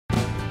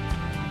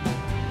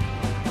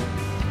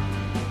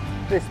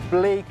This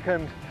bleak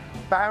and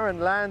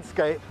barren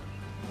landscape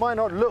might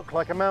not look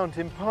like a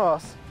mountain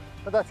pass,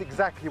 but that's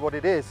exactly what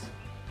it is.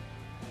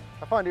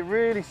 I find it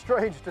really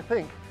strange to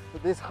think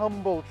that this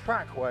humble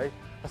trackway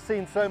has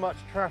seen so much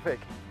traffic.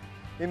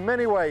 In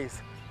many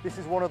ways, this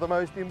is one of the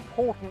most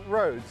important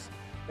roads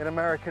in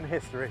American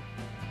history.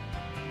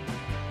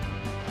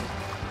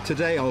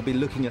 Today I'll be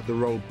looking at the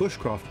role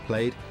bushcraft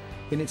played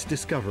in its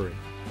discovery.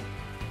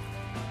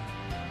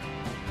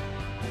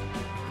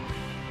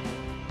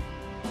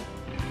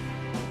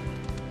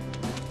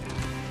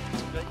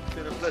 It's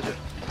been a pleasure.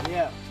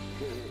 Yeah.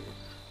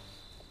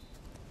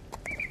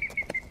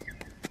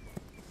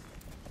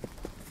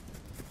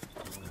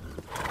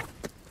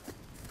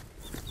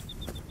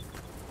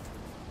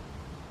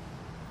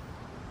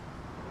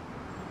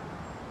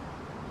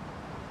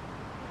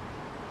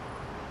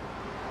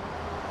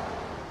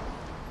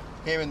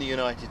 Here in the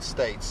United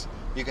States,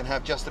 you can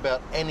have just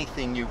about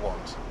anything you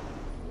want.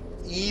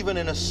 Even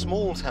in a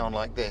small town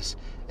like this,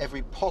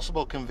 every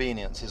possible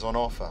convenience is on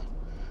offer.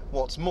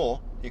 What's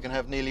more, you can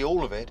have nearly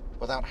all of it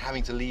without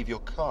having to leave your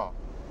car.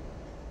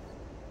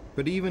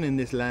 But even in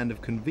this land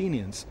of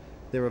convenience,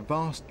 there are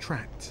vast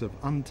tracts of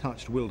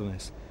untouched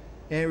wilderness,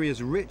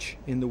 areas rich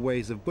in the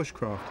ways of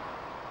bushcraft,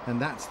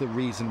 and that's the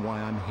reason why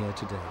I'm here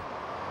today.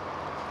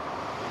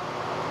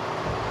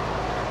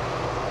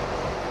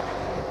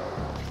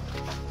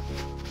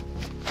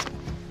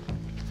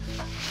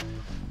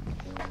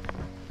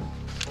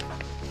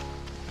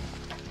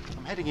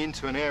 I'm heading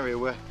into an area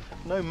where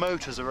no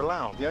motors are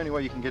allowed. The only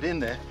way you can get in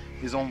there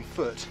is on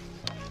foot.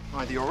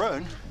 Either your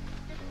own,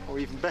 or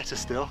even better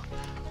still,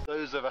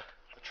 those of a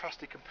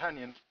trusted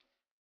companion.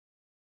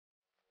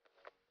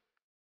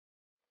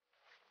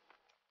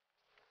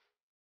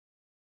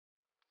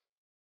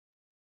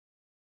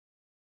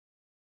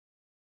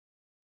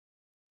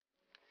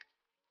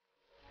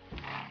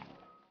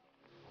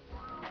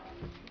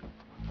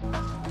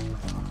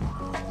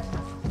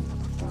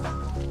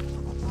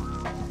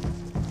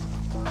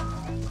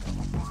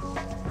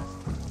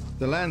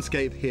 The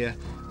landscape here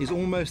is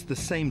almost the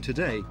same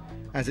today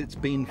as it's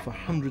been for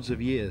hundreds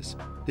of years.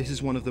 This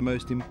is one of the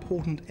most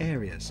important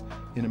areas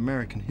in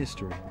American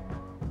history.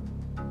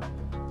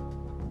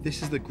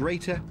 This is the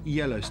Greater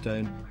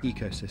Yellowstone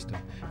ecosystem,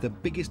 the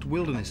biggest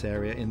wilderness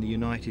area in the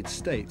United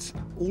States.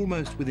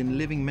 Almost within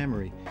living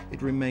memory,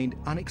 it remained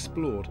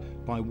unexplored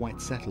by white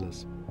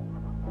settlers.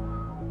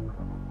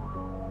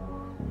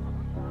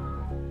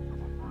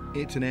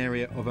 It's an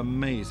area of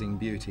amazing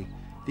beauty.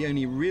 The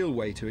only real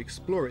way to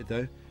explore it,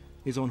 though,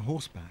 is on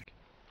horseback.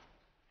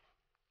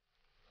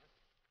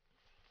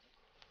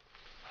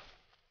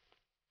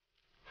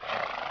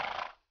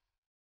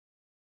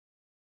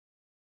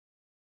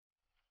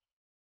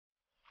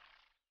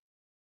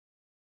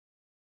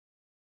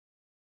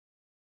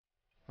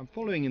 I'm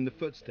following in the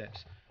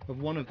footsteps of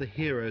one of the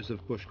heroes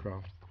of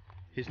bushcraft.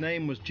 His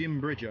name was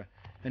Jim Bridger,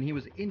 and he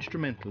was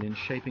instrumental in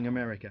shaping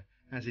America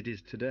as it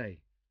is today.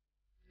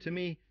 To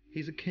me,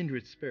 he's a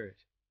kindred spirit.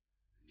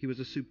 He was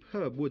a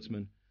superb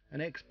woodsman, an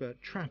expert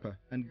trapper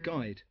and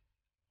guide,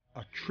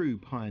 a true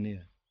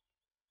pioneer.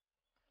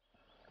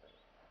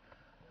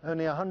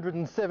 Only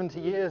 170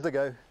 years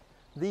ago,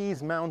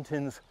 these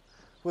mountains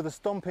were the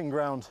stomping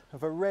ground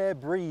of a rare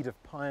breed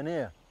of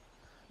pioneer.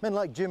 Men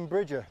like Jim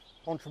Bridger,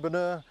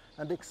 entrepreneur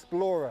and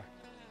explorer,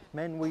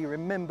 men we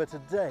remember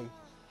today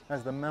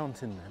as the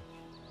mountain men.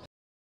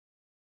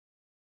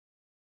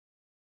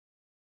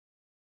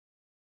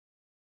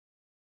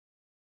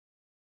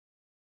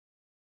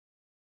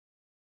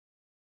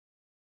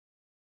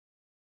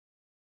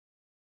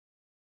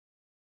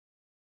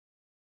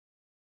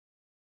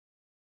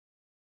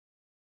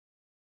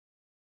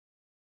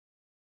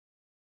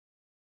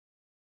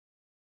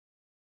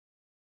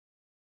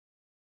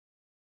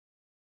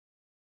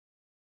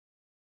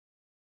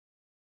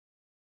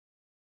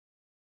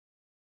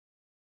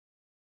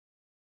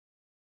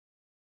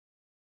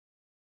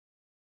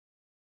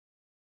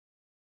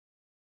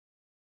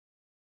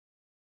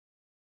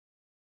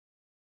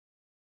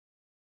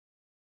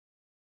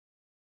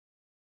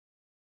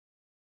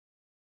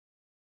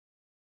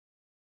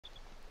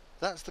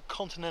 That's the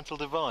Continental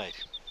Divide.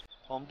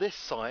 On this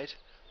side,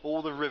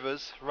 all the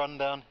rivers run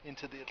down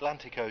into the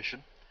Atlantic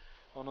Ocean,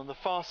 and on the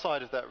far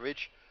side of that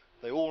ridge,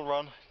 they all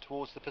run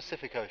towards the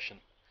Pacific Ocean.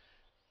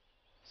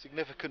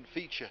 Significant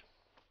feature.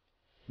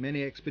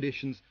 Many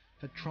expeditions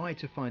had tried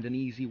to find an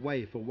easy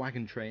way for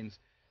wagon trains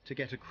to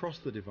get across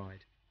the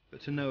divide,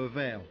 but to no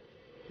avail.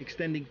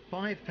 Extending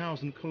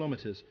 5,000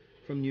 kilometers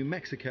from New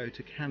Mexico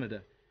to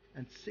Canada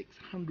and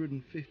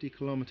 650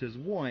 kilometers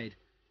wide,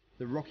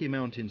 the Rocky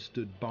Mountains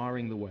stood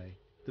barring the way.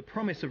 The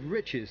promise of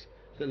riches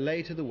that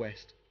lay to the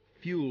west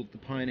fueled the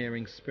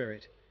pioneering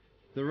spirit.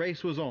 The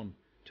race was on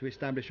to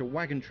establish a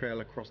wagon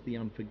trail across the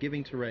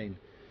unforgiving terrain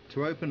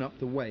to open up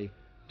the way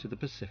to the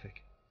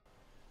Pacific.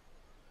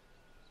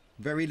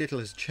 Very little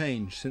has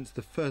changed since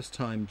the first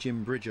time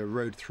Jim Bridger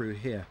rode through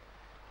here.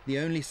 The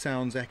only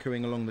sounds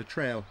echoing along the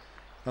trail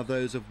are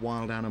those of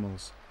wild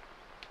animals.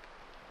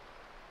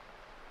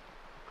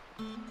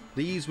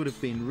 These would have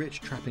been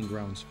rich trapping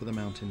grounds for the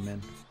mountain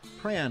men.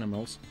 Prey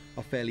animals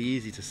are fairly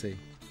easy to see,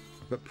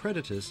 but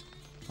predators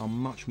are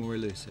much more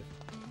elusive.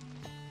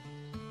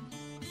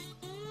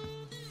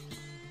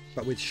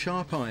 But with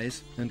sharp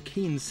eyes and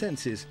keen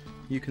senses,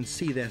 you can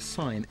see their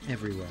sign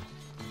everywhere.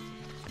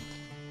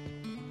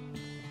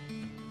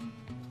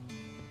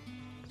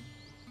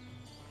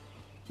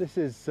 This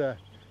is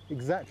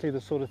exactly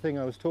the sort of thing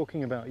I was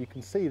talking about. You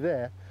can see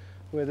there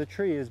where the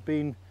tree has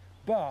been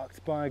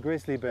barked by a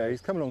grizzly bear.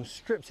 He's come along,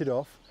 stripped it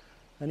off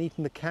and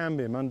eaten the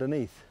cambium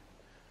underneath.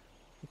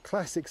 A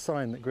classic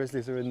sign that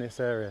grizzlies are in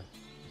this area.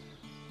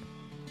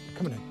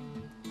 Come on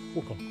in,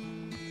 walk on.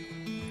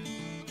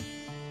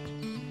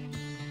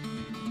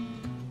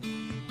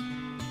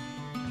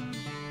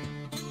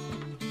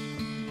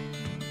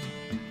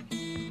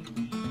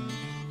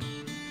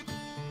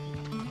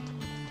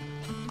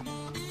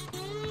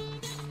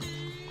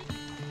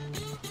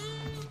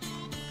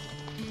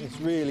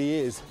 This really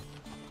is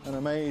an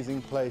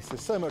amazing place.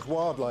 There's so much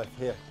wildlife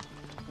here.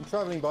 And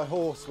travelling by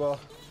horse, well,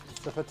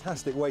 it's a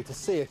fantastic way to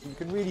see it. You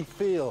can really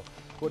feel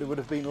what it would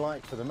have been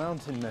like for the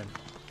mountain men.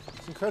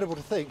 It's incredible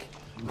to think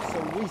that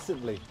so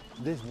recently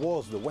this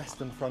was the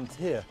western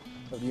frontier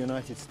of the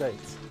United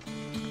States.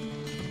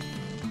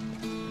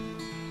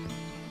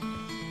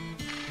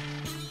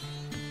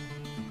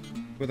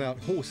 Without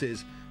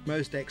horses,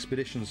 most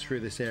expeditions through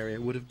this area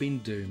would have been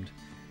doomed.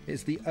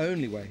 It's the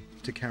only way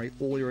to carry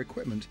all your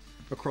equipment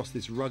across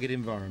this rugged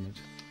environment.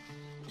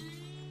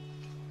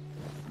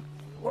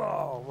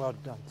 Whoa, well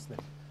done, Slim.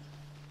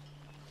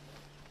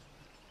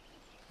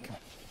 Come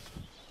on.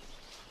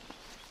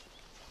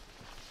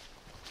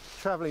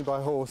 Travelling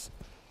by horse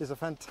is a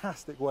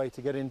fantastic way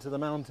to get into the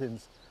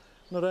mountains.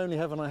 Not only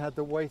haven't I had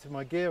the weight of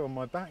my gear on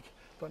my back,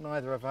 but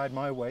neither have I had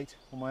my weight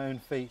on my own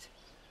feet.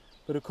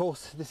 But of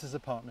course, this is a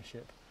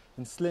partnership,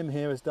 and Slim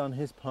here has done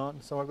his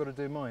part, so I've got to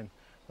do mine.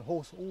 The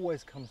horse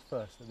always comes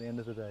first at the end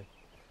of the day.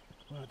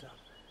 Well done.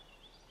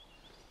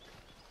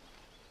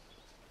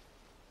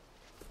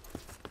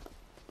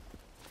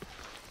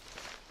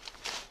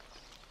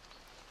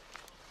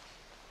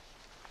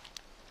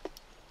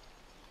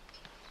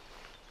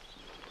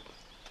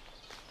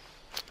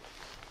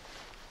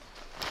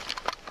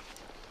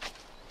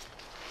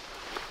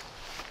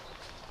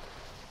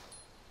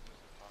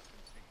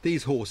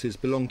 These horses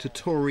belong to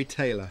Tory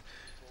Taylor,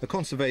 a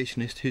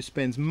conservationist who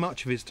spends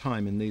much of his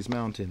time in these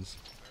mountains.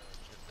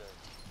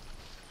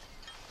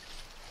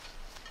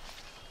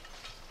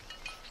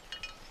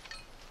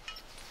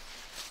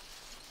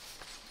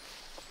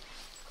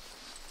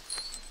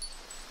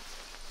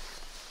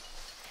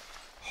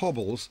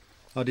 Hobbles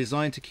are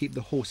designed to keep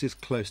the horses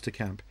close to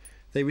camp.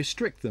 They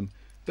restrict them,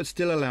 but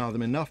still allow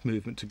them enough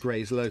movement to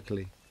graze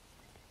locally.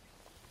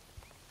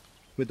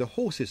 With the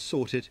horses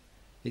sorted,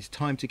 it's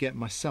time to get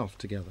myself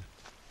together.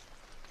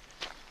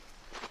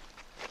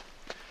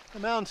 The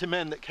mountain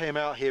men that came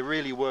out here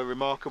really were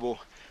remarkable.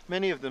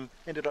 Many of them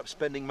ended up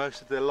spending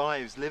most of their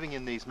lives living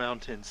in these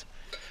mountains.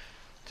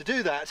 To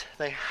do that,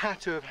 they had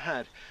to have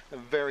had a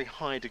very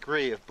high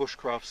degree of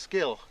bushcraft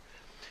skill.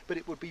 But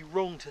it would be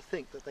wrong to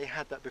think that they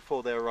had that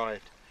before they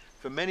arrived.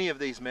 For many of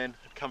these men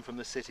had come from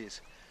the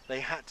cities. They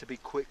had to be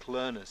quick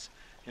learners.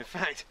 In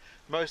fact,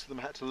 most of them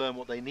had to learn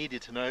what they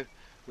needed to know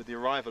with the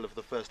arrival of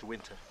the first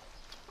winter.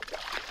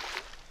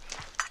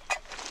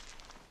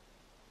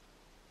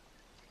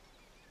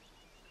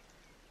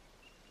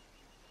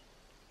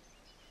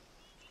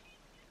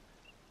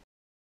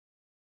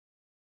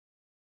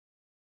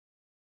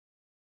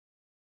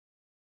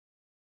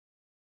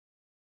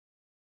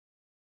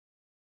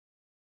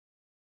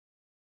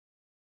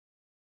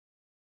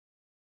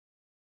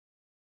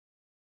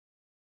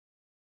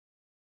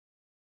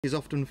 Is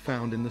often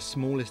found in the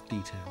smallest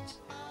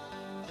details.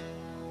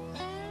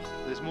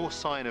 There's more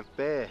sign of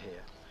bear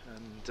here,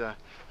 and I'll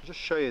just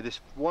show you this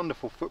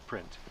wonderful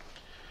footprint.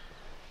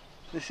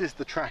 This is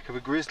the track of a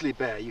grizzly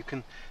bear. You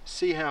can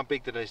see how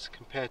big that is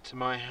compared to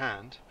my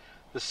hand.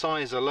 The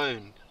size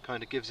alone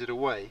kind of gives it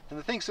away. And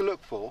the things to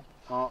look for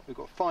are, we've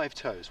got 5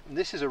 toes, and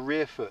this is a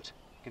rear foot.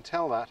 You can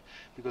tell that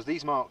because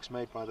these marks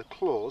made by the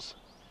claws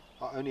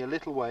are only a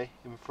little way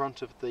in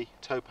front of the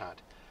toe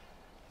pad.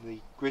 The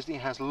grizzly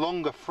has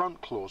longer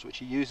front claws which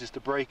he uses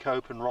to break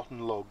open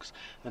rotten logs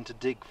and to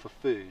dig for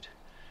food.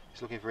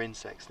 He's looking for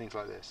insects, things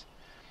like this.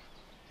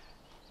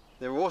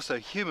 There are also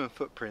human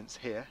footprints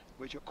here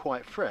which are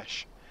quite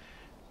fresh,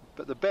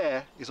 but the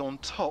bear is on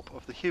top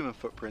of the human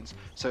footprints,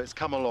 so it's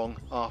come along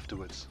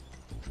afterwards.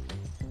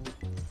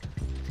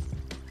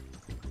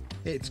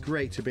 It's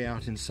great to be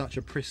out in such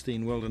a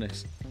pristine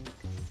wilderness.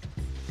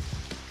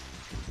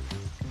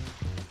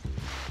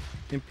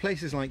 In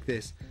places like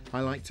this, I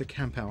like to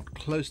camp out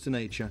close to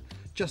nature,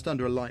 just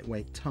under a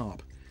lightweight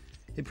tarp.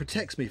 It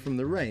protects me from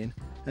the rain,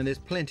 and there's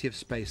plenty of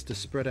space to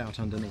spread out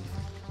underneath.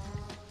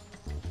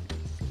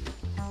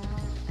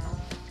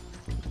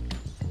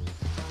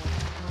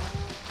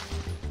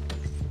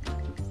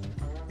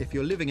 If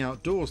you're living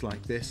outdoors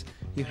like this,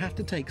 you have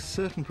to take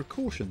certain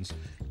precautions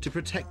to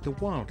protect the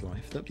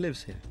wildlife that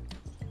lives here.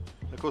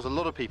 Of course, a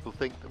lot of people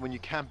think that when you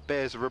camp,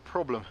 bears are a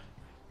problem.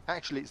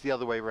 Actually, it's the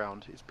other way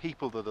around. It's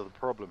people that are the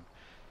problem.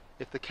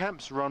 If the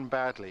camps run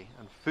badly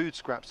and food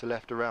scraps are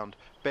left around,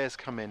 bears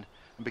come in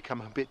and become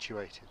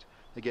habituated.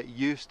 They get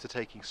used to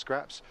taking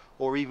scraps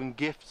or even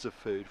gifts of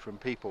food from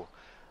people.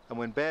 And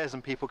when bears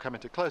and people come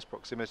into close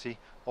proximity,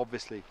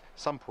 obviously, at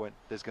some point,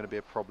 there's going to be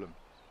a problem.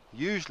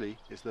 Usually,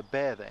 it's the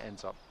bear that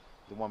ends up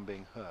the one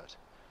being hurt.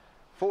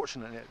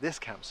 Fortunately, at this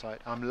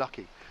campsite, I'm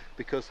lucky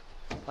because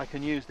I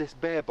can use this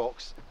bear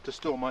box to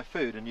store my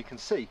food, and you can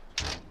see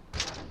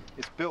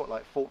it's built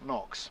like Fort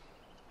Knox.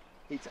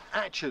 It's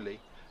actually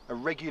a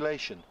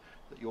regulation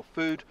that your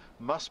food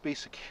must be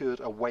secured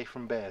away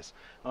from bears,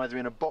 either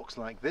in a box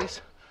like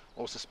this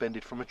or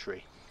suspended from a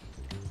tree.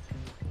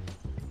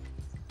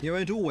 You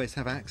won't always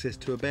have access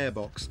to a bear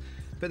box,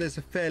 but there's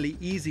a fairly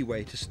easy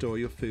way to store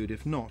your food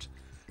if not.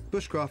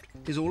 Bushcraft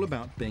is all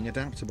about being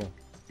adaptable.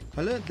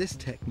 I learnt this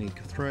technique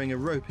of throwing a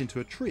rope into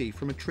a tree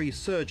from a tree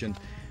surgeon,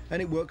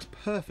 and it works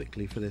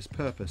perfectly for this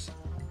purpose.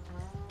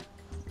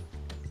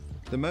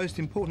 The most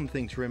important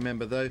thing to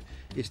remember though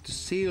is to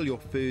seal your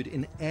food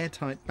in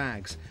airtight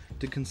bags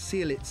to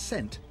conceal its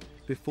scent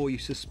before you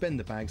suspend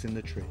the bags in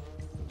the tree.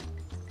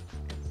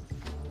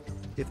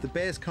 If the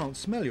bears can't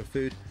smell your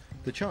food,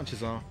 the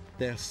chances are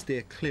they'll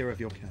steer clear of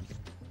your camp.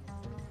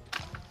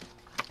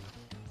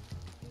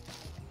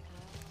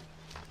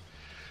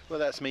 Well,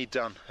 that's me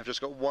done. I've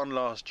just got one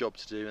last job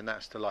to do, and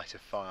that's to light a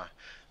fire.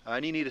 I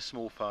only need a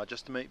small fire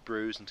just to make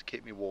brews and to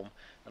keep me warm,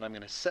 and I'm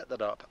going to set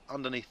that up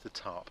underneath the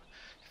tarp.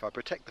 If I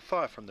protect the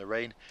fire from the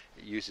rain,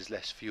 it uses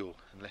less fuel,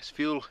 and less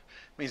fuel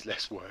means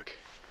less work.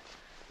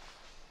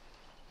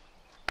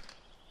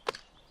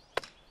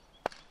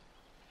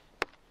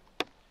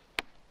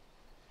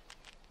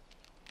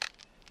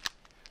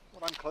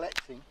 What I'm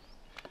collecting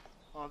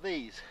are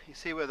these. You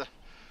see where the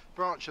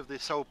branch of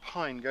this old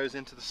pine goes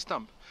into the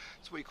stump?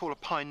 It's what you call a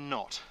pine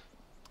knot.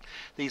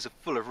 These are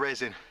full of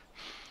resin.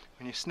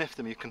 When you sniff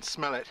them, you can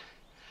smell it.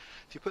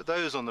 If you put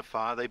those on the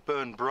fire, they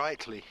burn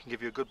brightly and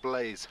give you a good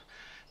blaze.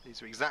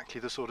 These are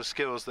exactly the sort of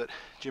skills that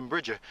Jim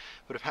Bridger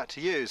would have had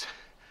to use.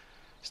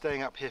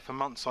 Staying up here for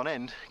months on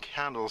end,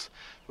 candles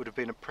would have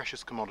been a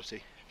precious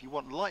commodity. If you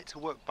want light to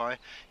work by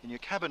in your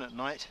cabin at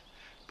night,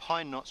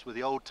 pine knots were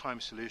the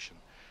old-time solution.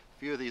 A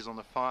few of these on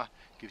the fire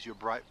gives you a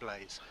bright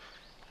blaze.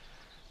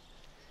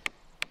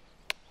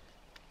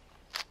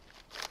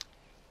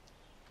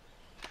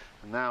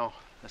 And now,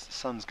 as the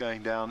sun's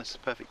going down, it's the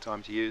perfect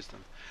time to use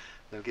them.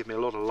 They'll give me a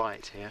lot of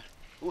light here.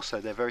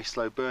 Also, they're very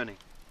slow burning.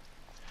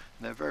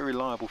 And they're very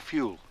reliable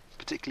fuel,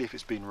 particularly if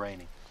it's been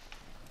raining.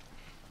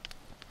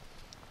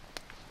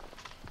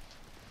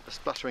 The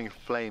spluttering of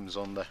flames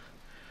on the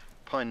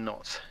pine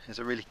knots is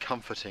a really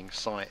comforting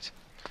sight.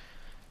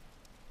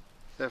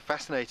 They're a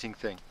fascinating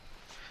thing.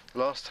 The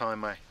last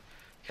time I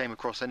came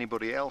across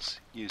anybody else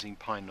using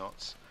pine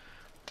knots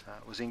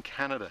was in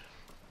Canada.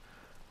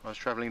 I was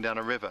travelling down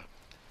a river,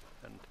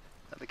 and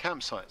at the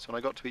campsites, when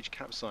I got to each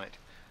campsite,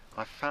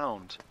 I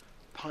found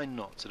pine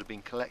knots that had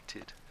been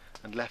collected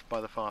and left by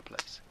the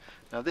fireplace.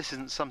 Now, this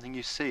isn't something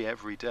you see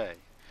every day.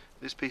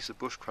 This piece of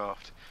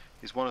bushcraft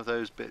is one of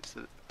those bits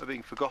that are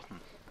being forgotten,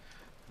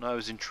 and I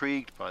was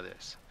intrigued by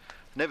this. I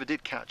never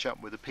did catch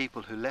up with the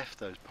people who left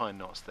those pine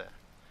knots there,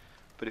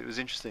 but it was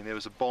interesting. There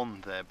was a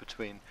bond there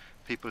between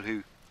people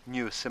who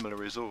knew a similar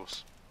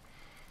resource.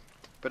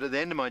 But at the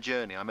end of my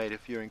journey, I made a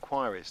few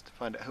inquiries to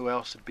find out who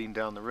else had been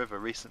down the river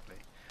recently,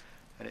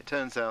 and it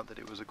turns out that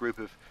it was a group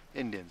of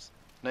Indians,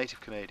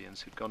 native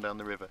Canadians, who'd gone down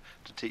the river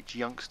to teach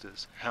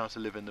youngsters how to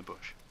live in the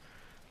bush,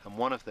 and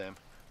one of them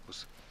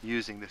was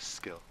using this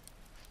skill.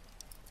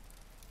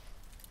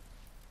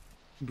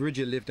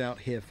 Bridger lived out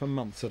here for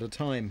months at a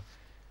time.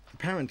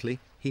 Apparently,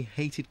 he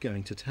hated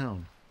going to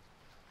town.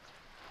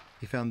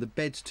 He found the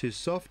beds too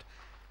soft,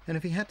 and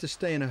if he had to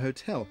stay in a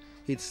hotel,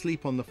 he'd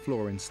sleep on the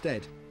floor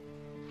instead.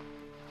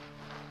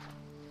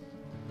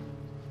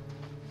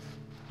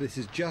 This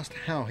is just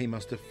how he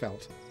must have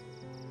felt.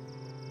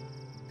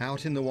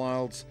 Out in the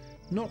wilds,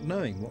 not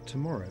knowing what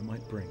tomorrow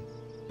might bring.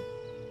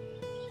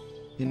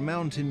 In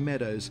mountain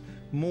meadows,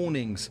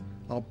 mornings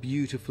are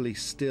beautifully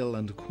still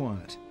and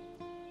quiet.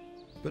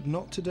 But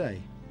not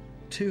today.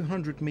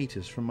 200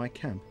 meters from my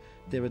camp,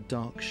 there are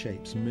dark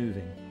shapes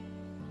moving.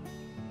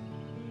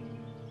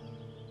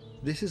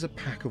 This is a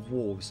pack of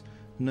wolves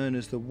known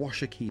as the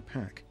Washakie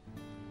Pack.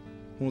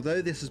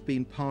 Although this has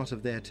been part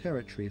of their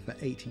territory for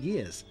 8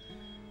 years,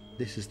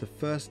 this is the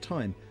first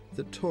time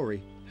that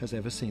Tori has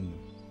ever seen them.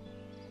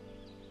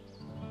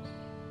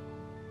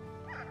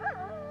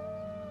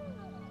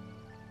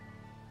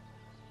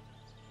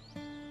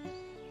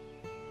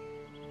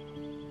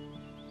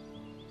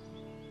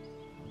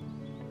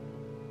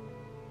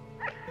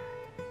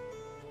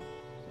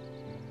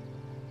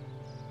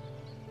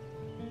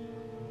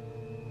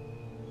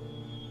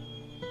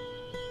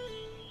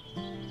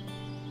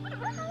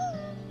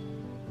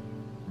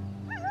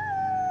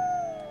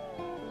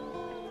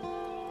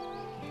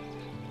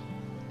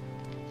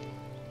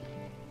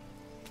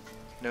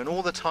 You know, in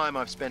all the time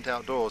I've spent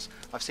outdoors,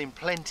 I've seen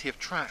plenty of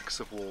tracks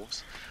of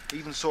wolves.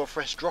 Even saw a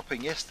fresh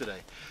dropping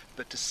yesterday.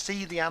 But to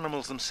see the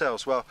animals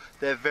themselves, well,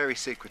 they're very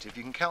secretive.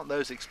 You can count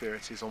those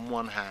experiences on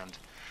one hand.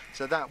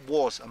 So that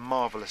was a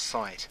marvellous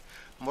sight.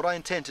 And what I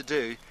intend to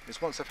do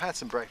is, once I've had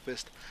some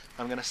breakfast,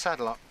 I'm going to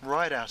saddle up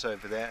right out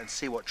over there and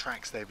see what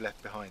tracks they've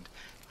left behind.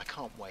 I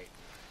can't wait.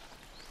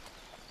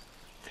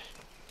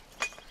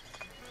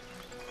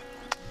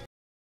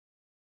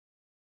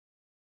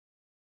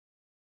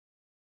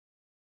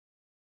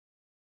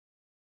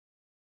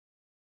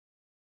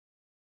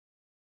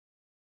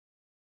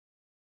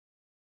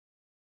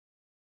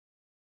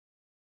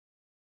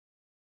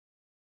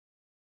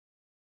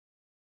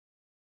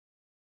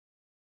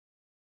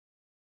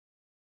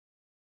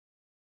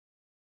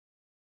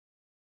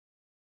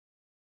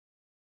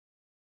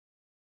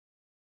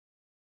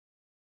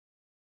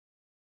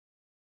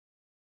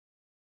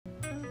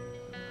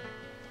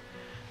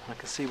 I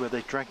can see where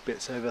they drag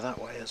bits over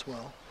that way as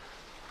well.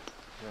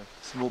 Yeah.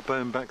 Some more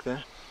bone back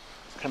there.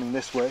 It's coming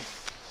this way.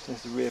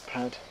 There's the rear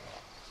pad.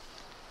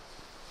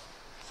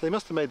 So they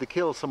must have made the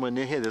kill somewhere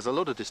near here. There's a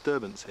lot of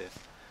disturbance here.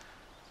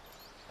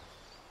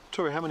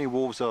 Tori, how many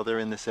wolves are there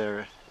in this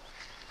area?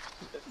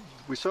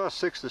 We saw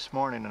 6 this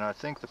morning, and I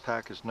think the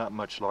pack is not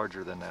much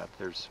larger than that.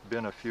 There's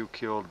been a few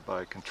killed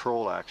by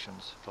control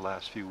actions the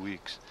last few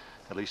weeks.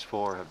 At least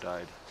 4 have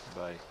died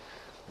by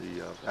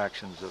the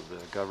actions of the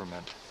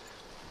government.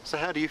 So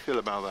how do you feel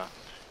about that?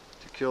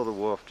 To kill the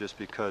wolf just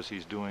because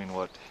he's doing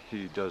what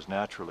he does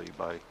naturally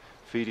by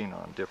feeding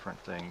on different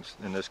things,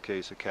 in this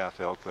case a calf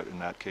elk, but in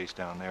that case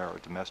down there a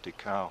domestic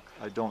cow,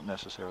 I don't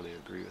necessarily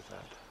agree with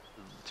that.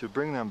 To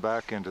bring them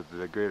back into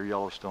the greater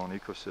Yellowstone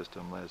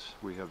ecosystem, as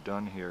we have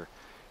done here,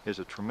 is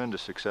a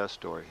tremendous success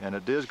story, and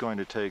it is going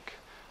to take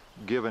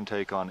give and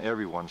take on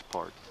everyone's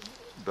part.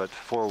 But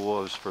 4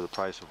 wolves for the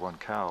price of 1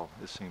 cow,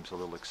 it seems a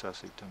little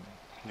excessive to me.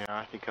 Yeah,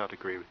 I think I'd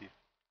agree with you.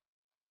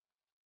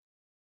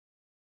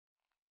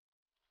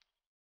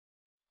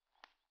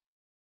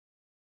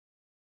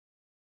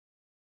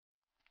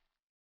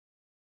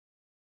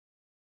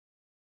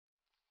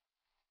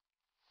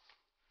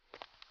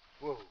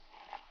 Whoa.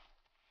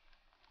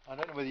 I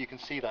don't know whether you can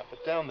see that,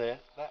 but down there,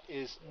 that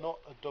is not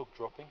a dog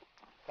dropping.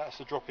 That's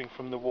a dropping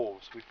from the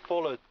wolves. We've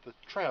followed the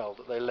trail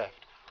that they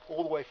left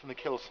all the way from the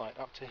kill site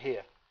up to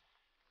here.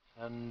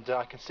 And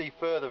I can see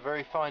further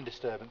very fine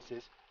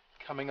disturbances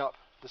coming up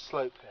the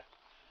slope here.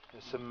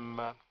 There's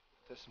some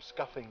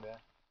scuffing there,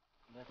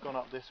 and they've gone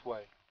up this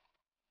way.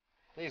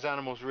 These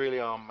animals really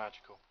are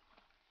magical.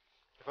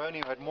 If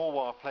only we had more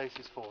wild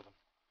places for them.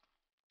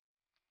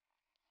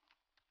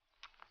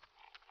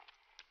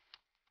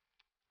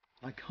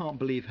 I can't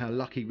believe how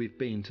lucky we've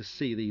been to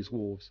see these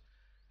wolves.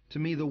 To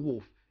me, the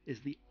wolf is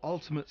the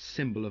ultimate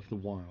symbol of the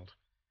wild.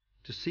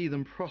 To see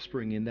them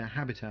prospering in their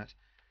habitat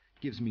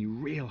gives me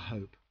real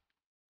hope.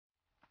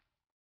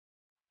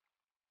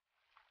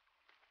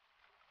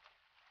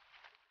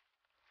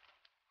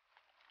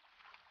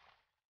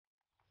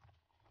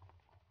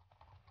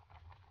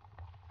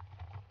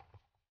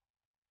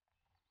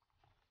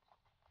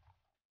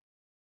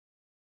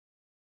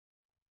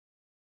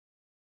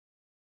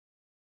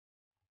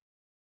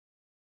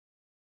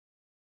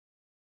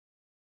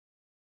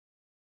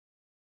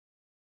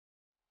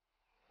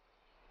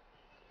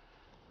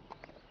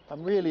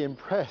 I'm really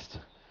impressed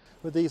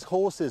with these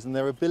horses and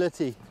their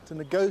ability to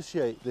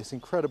negotiate this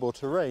incredible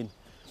terrain.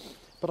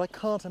 But I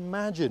can't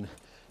imagine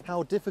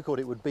how difficult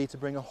it would be to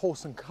bring a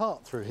horse and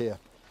cart through here.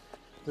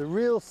 The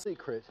real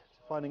secret to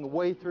finding a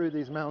way through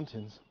these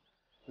mountains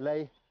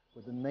lay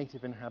with the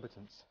native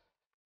inhabitants.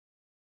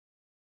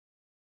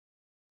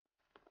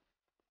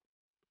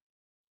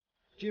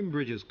 Jim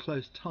Bridger's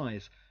close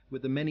ties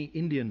with the many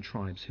Indian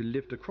tribes who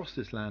lived across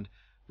this land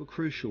were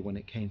crucial when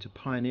it came to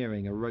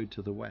pioneering a road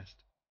to the west.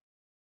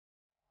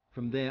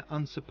 From their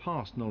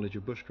unsurpassed knowledge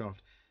of bushcraft,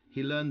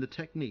 he learned the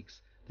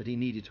techniques that he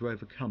needed to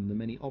overcome the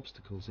many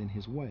obstacles in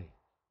his way.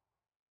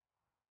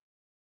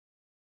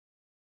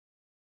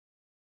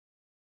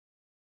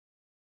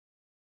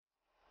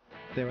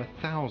 There are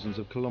thousands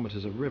of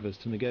kilometers of rivers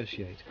to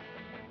negotiate.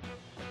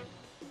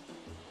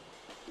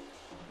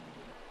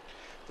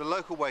 The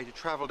local way to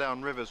travel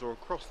down rivers or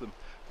across them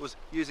was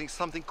using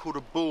something called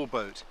a bull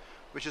boat,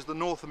 which is the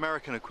North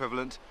American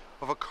equivalent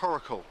of a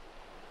coracle.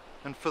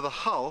 And for the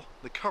hull,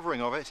 the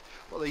covering of it,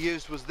 what they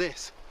used was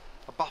this,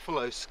 a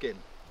buffalo skin.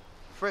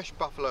 Fresh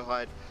buffalo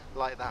hide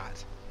like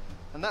that.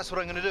 And that's what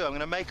I'm going to do. I'm going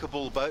to make a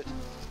bull boat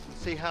and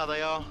see how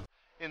they are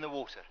in the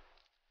water.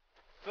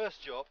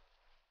 First job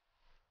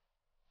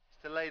is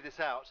to lay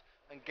this out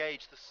and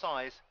gauge the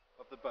size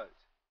of the boat.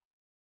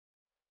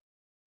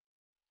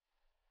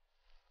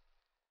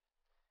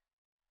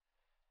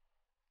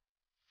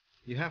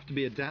 You have to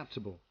be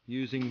adaptable,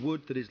 using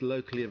wood that is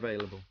locally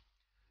available.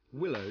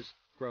 Willows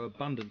grow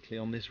abundantly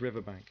on this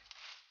riverbank.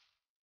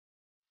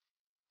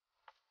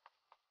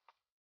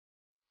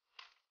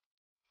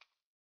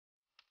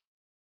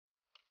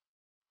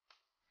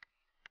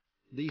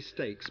 These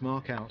stakes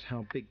mark out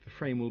how big the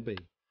frame will be.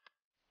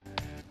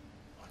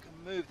 I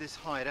can move this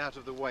hide out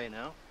of the way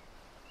now.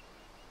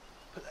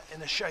 Put that in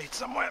the shade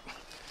somewhere.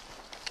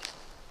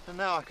 And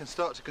now I can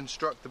start to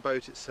construct the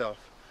boat itself.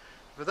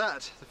 For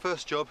that, the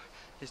first job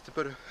is to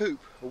put a hoop,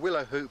 a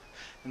willow hoop,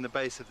 in the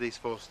base of these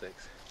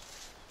foresticks.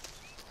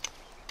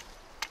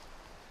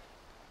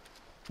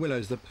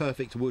 Willow's the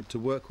perfect wood to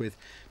work with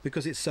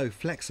because it's so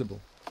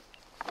flexible.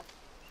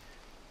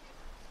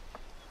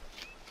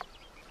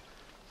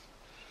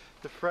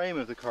 The frame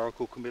of the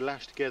coracle can be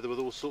lashed together with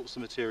all sorts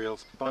of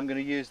materials, but I'm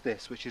going to use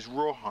this, which is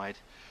rawhide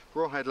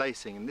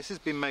lacing, and this has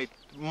been made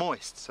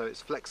moist so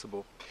it's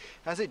flexible.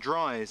 As it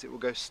dries, it will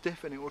go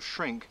stiff and it will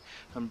shrink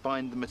and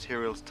bind the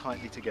materials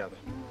tightly together.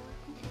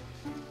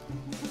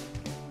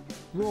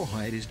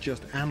 Rawhide is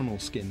just animal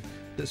skin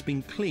that's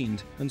been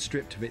cleaned and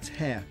stripped of its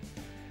hair.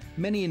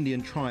 Many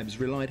Indian tribes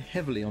relied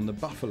heavily on the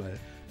buffalo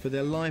for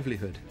their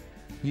livelihood,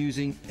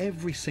 using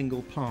every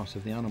single part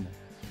of the animal.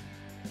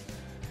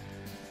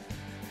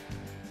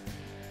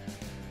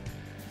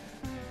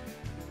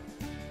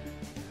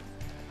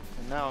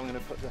 Now I'm going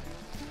to put the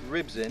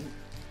ribs in,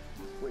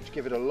 which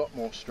give it a lot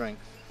more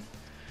strength,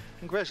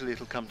 and gradually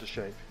it'll come to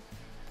shape.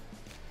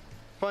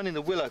 Finding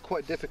the willow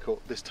quite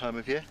difficult this time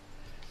of year.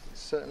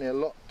 It's certainly a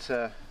lot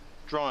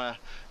drier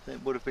than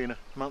it would have been a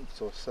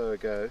month or so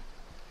ago,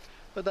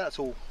 but that's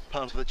all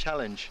part of the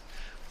challenge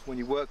when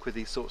you work with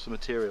these sorts of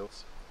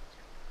materials.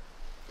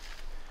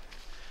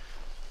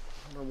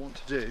 What I want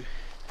to do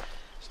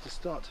is to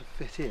start to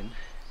fit in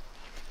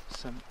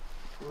some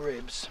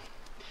ribs,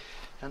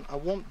 and I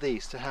want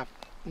these to have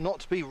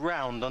not to be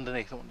round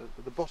underneath. I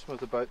want the bottom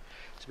of the boat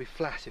to be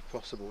flat if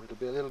possible. It'll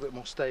be a little bit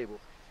more stable.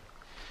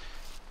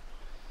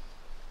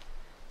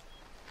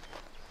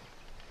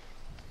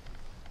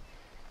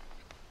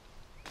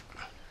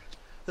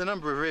 The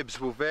number of ribs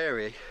will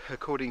vary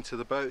according to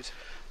the boat,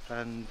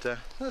 and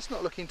that's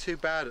not looking too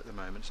bad at the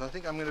moment, so I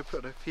think I'm going to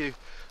put a few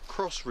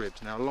cross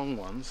ribs now, long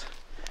ones,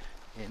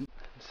 in and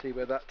see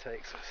where that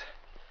takes us.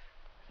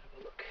 Have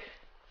a look.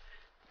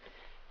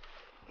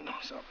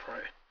 Nice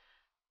upright.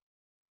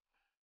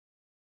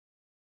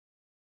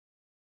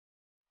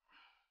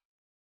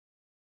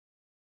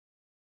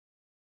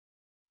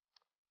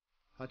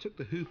 I took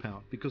the hoop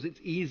out because it's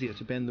easier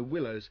to bend the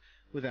willows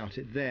without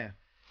it there,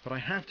 but I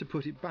have to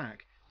put it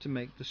back to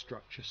make the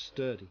structure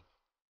sturdy.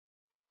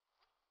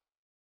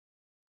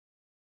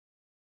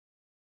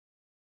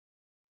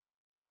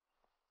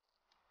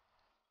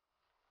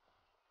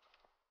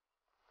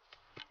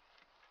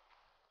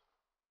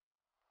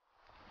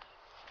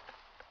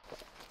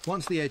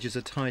 Once the edges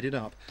are tidied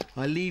up,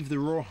 I leave the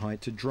rawhide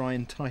to dry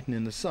and tighten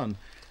in the sun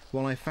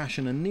while I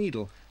fashion a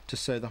needle to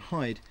sew the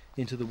hide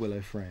into the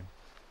willow frame.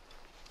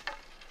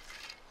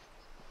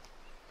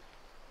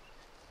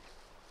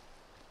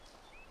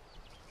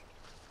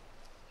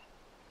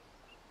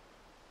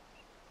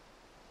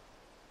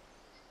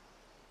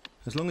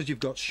 As long as you've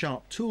got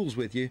sharp tools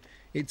with you,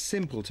 it's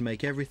simple to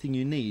make everything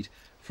you need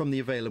from the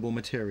available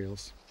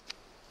materials.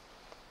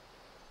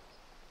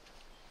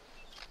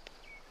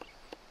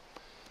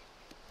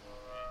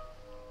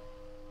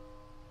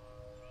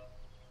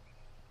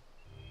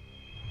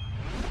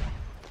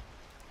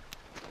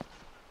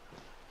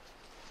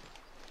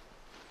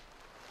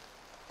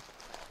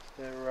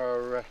 There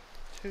are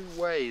two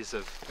ways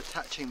of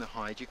attaching the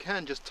hide. You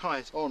can just tie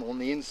it on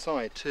the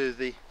inside to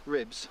the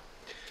ribs,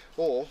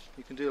 or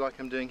you can do like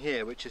I'm doing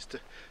here, which is to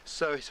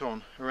sew it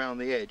on around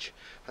the edge.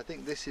 I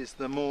think this is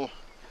the more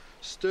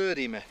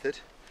sturdy method,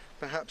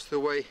 perhaps the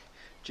way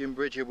Jim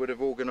Bridger would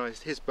have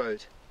organised his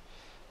boat.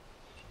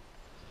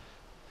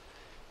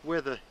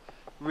 Where the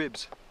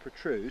ribs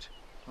protrude,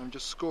 I'm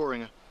just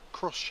scoring a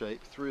cross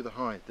shape through the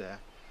hide there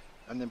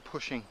and then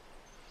pushing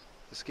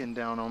the skin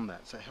down on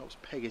that, so it helps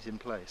peg it in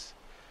place.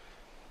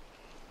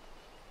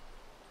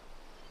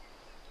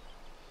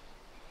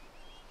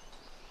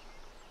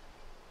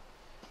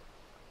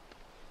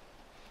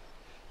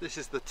 This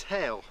is the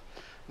tail,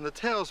 and the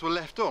tails were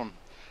left on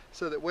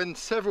so that when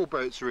several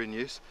boats are in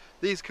use,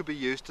 these could be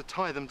used to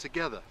tie them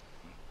together.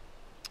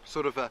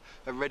 Sort of a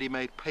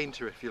ready-made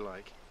painter, if you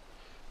like.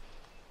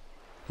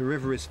 The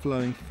river is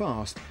flowing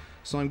fast,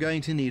 so I'm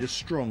going to need a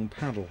strong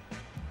paddle.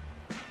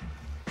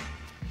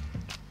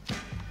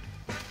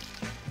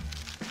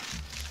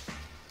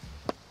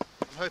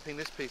 I'm hoping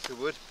this piece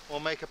of wood will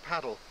make a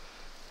paddle.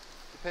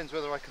 Depends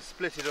whether I can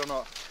split it or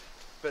not.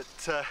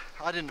 But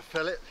I didn't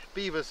fell it.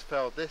 Beavers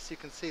felled this. You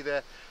can see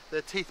their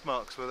teeth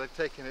marks where they've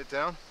taken it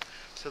down.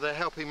 So they're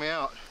helping me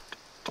out.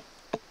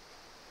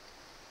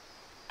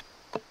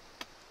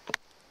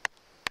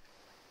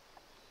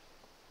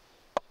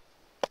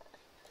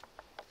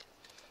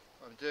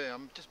 What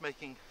I'm just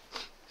making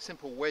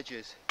simple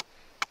wedges.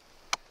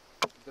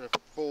 A bit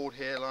of board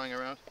here lying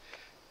around.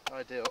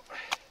 Ideal.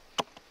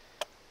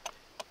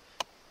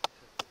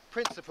 The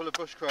principle of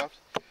bushcraft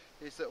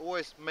is that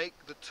always make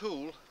the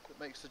tool that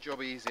makes the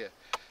job easier.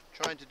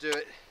 Trying to do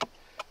it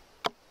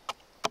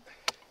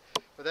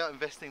without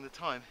investing the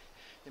time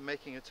in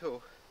making a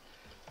tool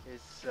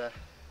is the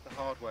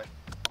hard way.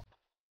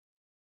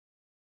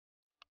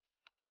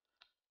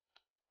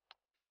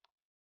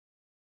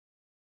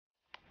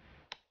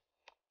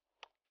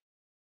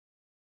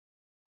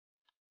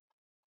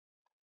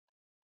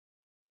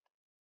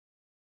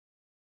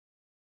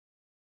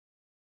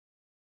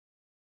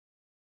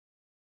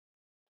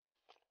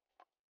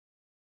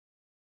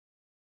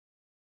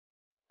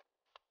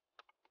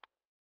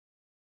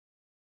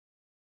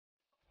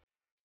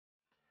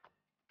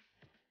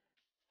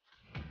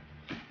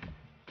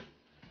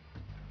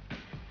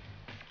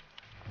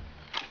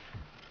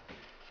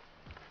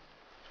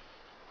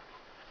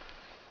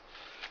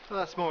 So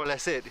that's more or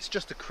less it. It's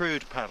just a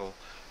crude paddle.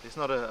 It's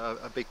not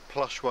a big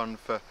plush one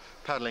for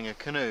paddling a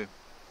canoe.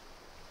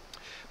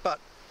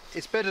 But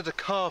it's better to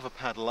carve a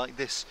paddle like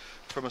this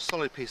from a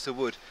solid piece of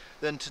wood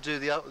than to do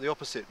the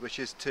opposite, which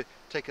is to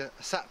take a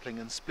sapling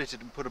and split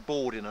it and put a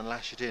board in and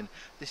lash it in.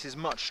 This is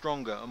much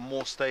stronger and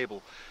more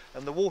stable.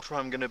 And the water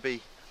I'm going to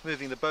be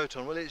moving the boat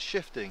on, well, it's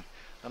shifting.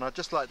 And I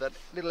just like that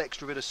little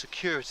extra bit of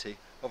security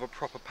of a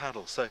proper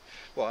paddle. So,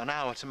 what, an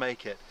hour to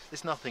make it?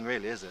 It's nothing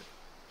really, is it?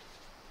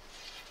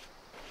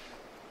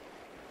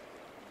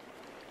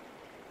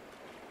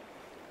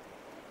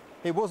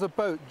 It was a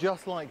boat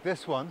just like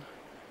this one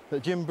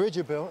that Jim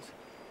Bridger built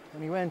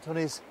when he went on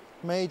his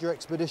major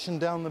expedition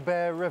down the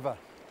Bear River.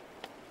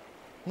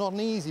 Not an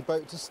easy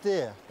boat to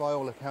steer, by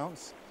all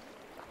accounts.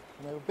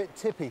 And they were a bit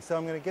tippy, so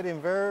I'm going to get in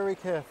very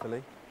carefully,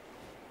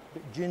 a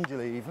bit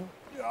gingerly even.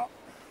 Yeah.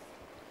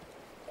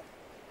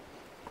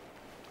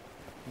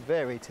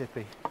 Very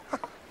tippy.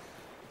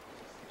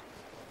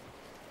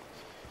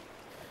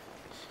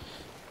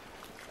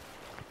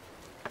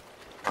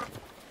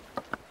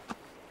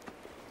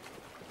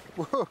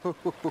 Whoa.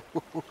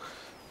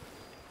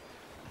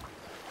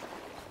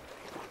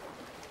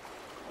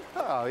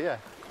 Oh yeah,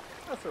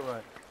 that's all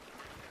right.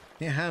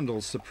 It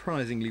handles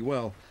surprisingly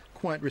well,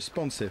 quite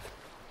responsive.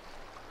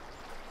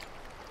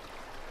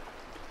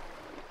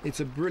 It's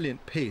a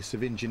brilliant piece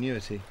of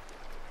ingenuity.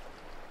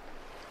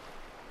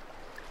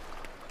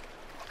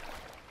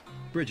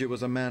 Bridger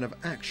was a man of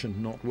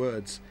action, not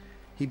words.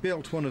 He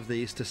built one of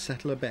these to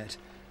settle a bet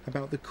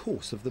about the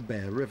course of the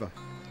Bear River.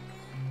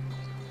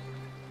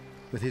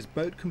 With his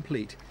boat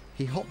complete,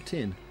 he hopped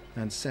in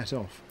and set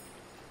off.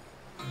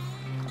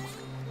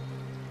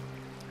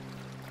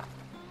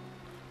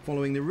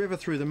 Following the river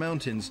through the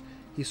mountains,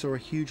 he saw a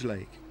huge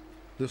lake.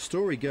 The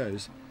story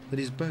goes that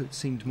his boat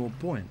seemed more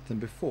buoyant than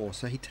before,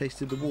 so he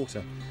tasted the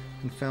water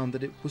and found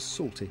that it was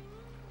salty.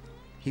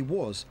 He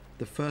was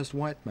the first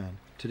white man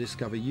to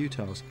discover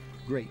Utah's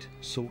Great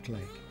Salt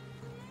Lake.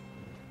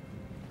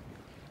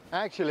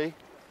 Actually,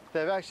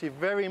 they're actually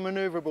very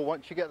manoeuvrable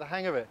once you get the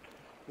hang of it.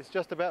 It's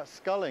just about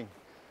sculling.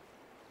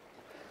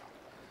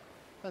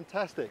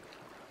 Fantastic.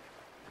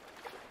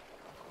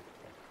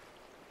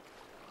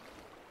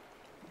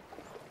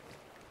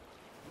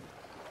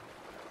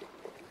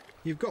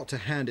 You've got to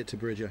hand it to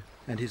Bridger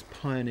and his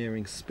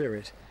pioneering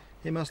spirit.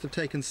 It must have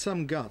taken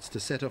some guts to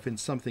set off in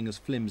something as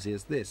flimsy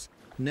as this,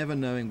 never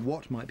knowing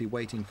what might be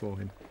waiting for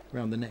him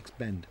round the next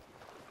bend.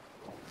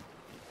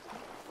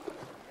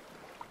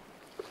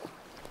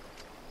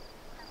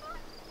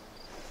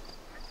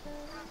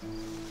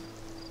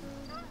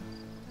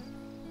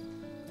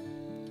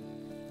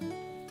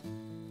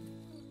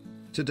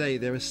 Today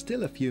there are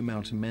still a few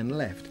mountain men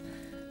left.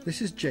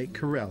 This is Jake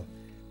Carell.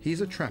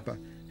 He's a trapper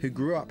who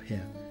grew up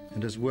here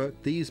and has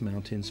worked these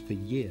mountains for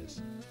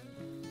years.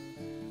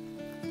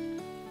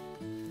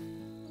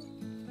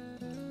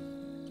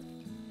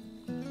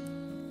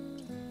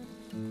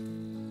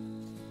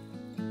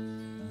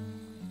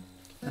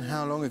 And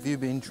how long have you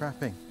been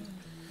trapping?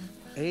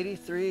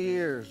 83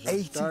 years.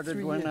 I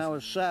started when I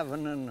was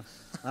 7 and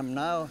I'm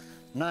now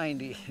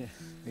 90.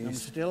 I'm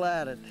still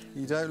at it.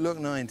 You don't look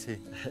 90.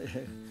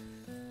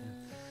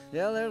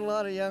 Yeah, there's a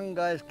lot of young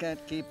guys can't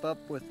keep up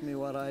with me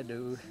what I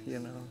do, you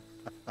know.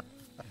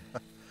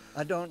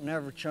 I don't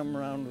never chum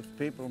around with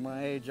people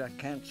my age. I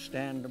can't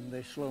stand them.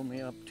 They slow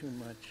me up too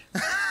much.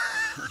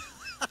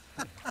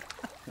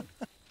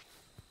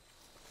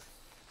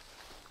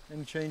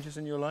 Any changes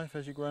in your life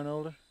as you've grown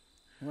older?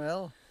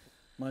 Well,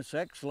 my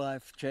sex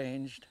life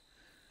changed.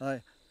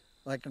 I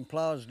can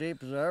plow as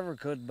deep as I ever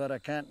could, but I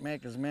can't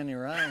make as many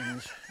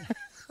rounds.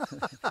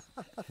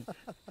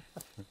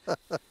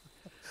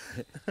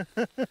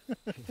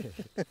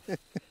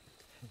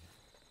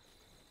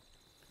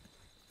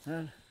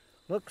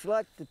 Looks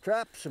like the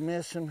traps are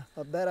missing.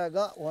 I bet I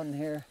got one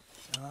here.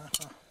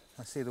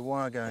 I see the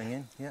wire going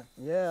in, yeah.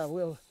 Yeah,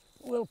 we'll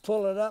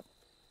pull it up.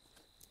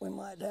 We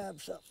might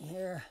have something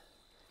here.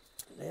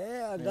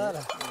 Yeah, I got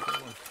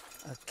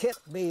a kit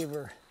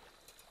beaver.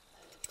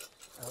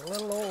 A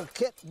little old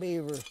kit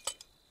beaver.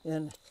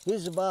 And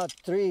he's about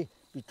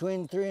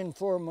between 3 and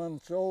 4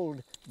 months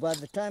old. By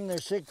the time they're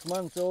 6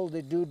 months old,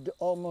 they do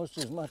almost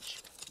as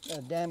much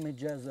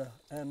damage as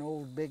an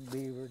old big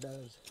beaver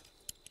does.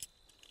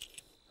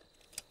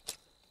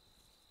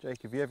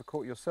 Jake, have you ever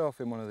caught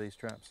yourself in one of these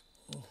traps?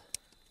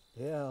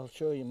 Yeah, I'll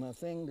show you my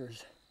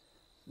fingers.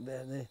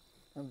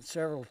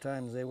 Several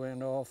times they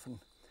went off,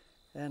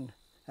 and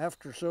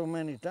after so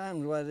many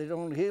times, why, they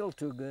don't heal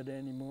too good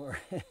anymore.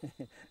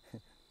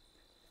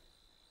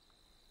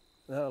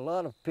 A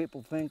lot of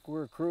people think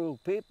we're cruel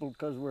people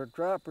because we're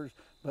trappers,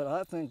 but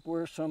I think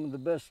we're some of the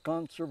best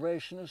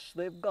conservationists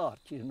they've got,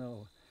 you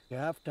know. You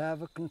have to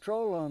have a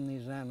control on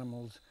these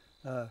animals.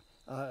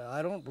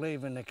 I don't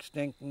believe in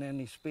extincting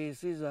any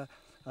species.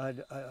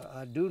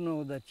 I do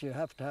know that you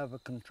have to have a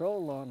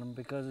control on them,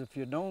 because if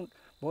you don't,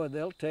 boy,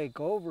 they'll take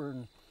over,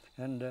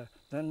 and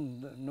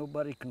then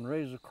nobody can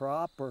raise a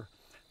crop or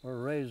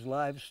raise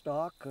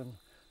livestock, and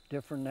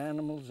different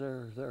animals,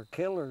 they're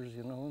killers,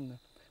 you know. And the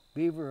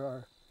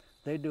beaver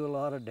they do a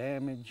lot of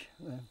damage.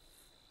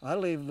 I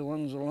leave the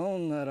ones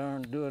alone that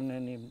aren't doing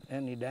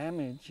any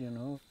damage, you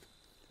know.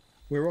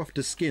 We're off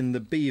to skin the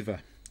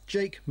beaver.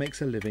 Jake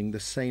makes a living the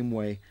same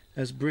way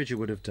as Bridger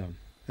would have done.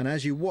 And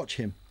as you watch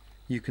him,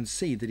 you can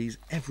see that he's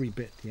every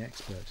bit the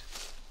expert.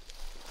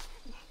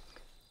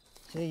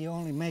 See, you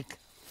only make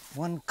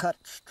one cut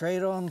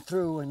straight on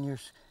through when you're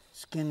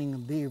skinning a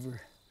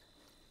beaver.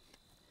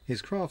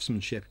 His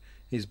craftsmanship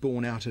is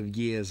born out of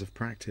years of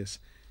practice.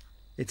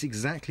 It's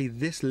exactly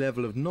this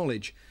level of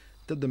knowledge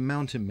that the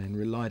mountain men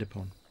relied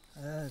upon.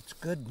 It's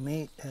good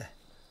meat.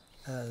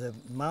 The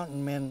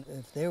mountain men,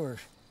 if they were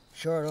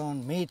short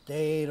on meat,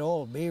 they ate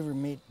all beaver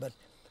meat, but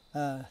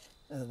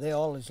they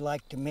always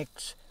liked to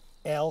mix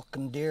elk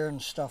and deer and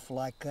stuff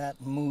like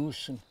that,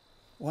 moose, and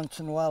once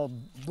in a while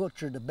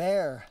butchered a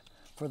bear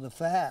for the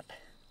fat.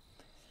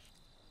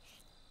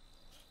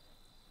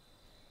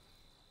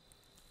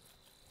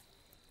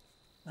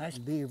 Nice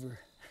beaver.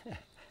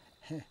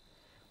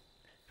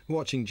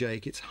 Watching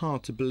Jake, it's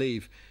hard to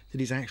believe that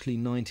he's actually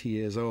 90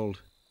 years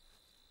old.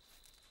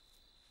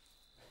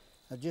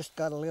 I just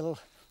got a little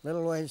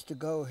ways to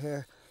go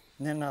here,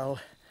 and then I'll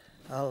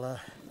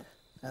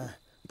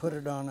put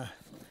it on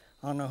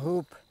a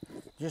hoop,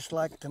 just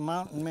like the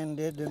mountain men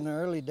did in the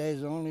early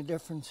days. The only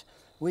difference,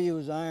 we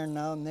use iron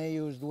now and they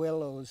used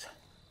willows.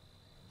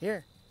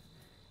 Here.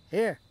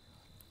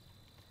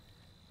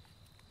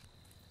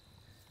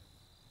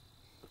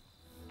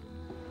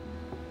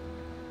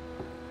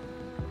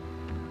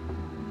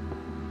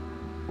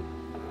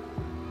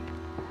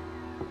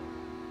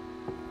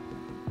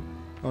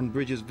 On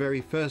Bridger's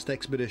very first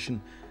expedition,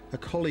 a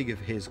colleague of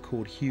his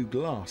called Hugh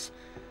Glass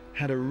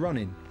had a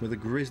run-in with a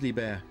grizzly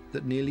bear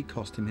that nearly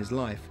cost him his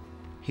life.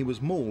 He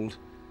was mauled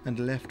and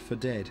left for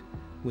dead,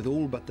 with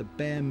all but the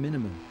bare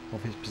minimum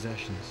of his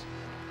possessions.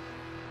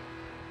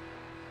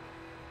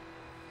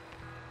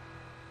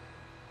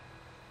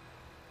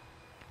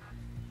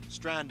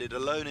 Stranded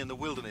alone in the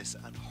wilderness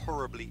and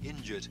horribly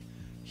injured,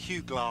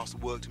 Hugh Glass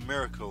worked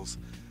miracles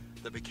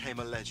that became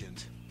a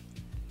legend.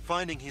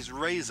 Finding his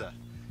razor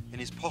in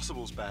his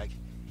possibles bag,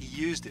 he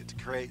used it to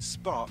create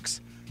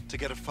sparks to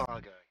get a fire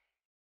going.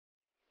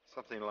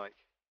 Something like...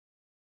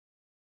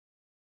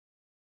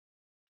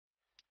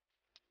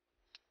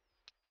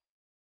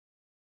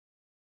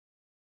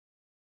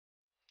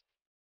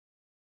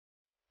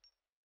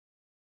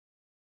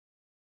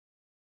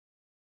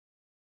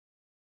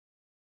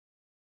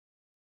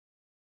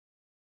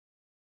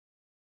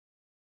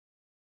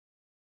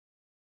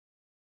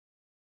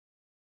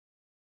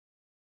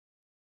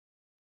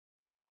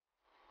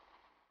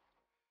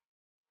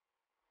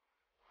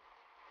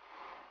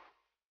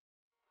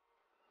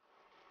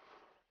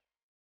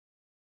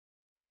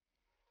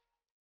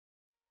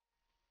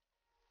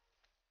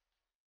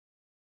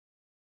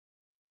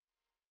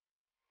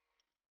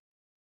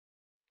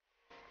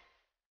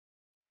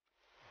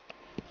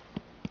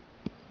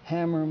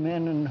 Hammer them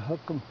in and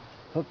hook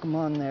them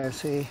on there,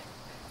 see?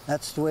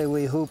 That's the way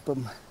we hoop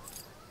them.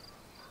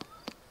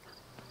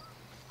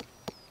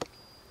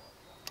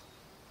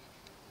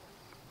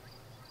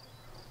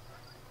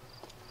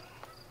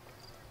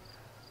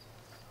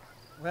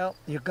 Well,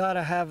 you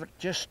gotta have it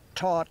just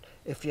taut.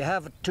 If you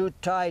have it too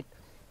tight,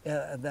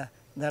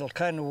 that'll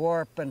kind of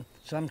warp, and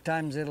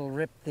sometimes it'll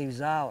rip these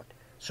out.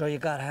 So you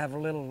gotta have a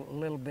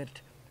little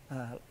bit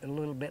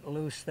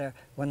loose there.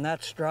 When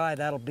that's dry,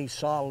 that'll be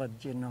solid,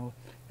 you know.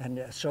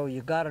 And so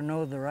you got to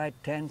know the right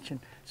tension.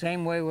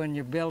 Same way when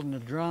you're building a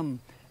drum,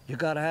 you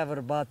got to have it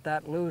about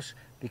that loose,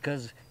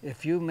 because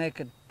if you make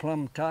it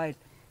plumb tight,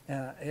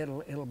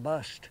 it'll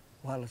bust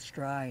while it's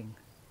drying.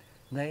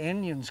 The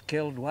Indians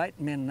killed white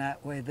men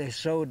that way. They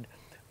sewed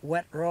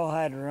wet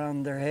rawhide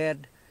around their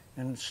head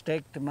and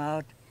staked them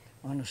out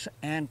on an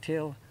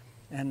anthill,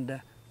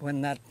 and when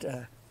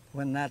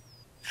that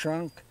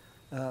shrunk,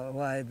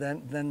 why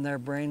then their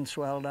brain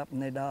swelled up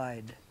and they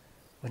died.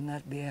 Wouldn't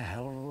that be a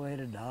hell of a way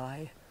to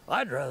die?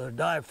 I'd rather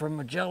die from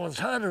a jealous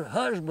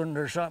husband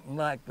or something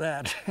like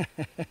that.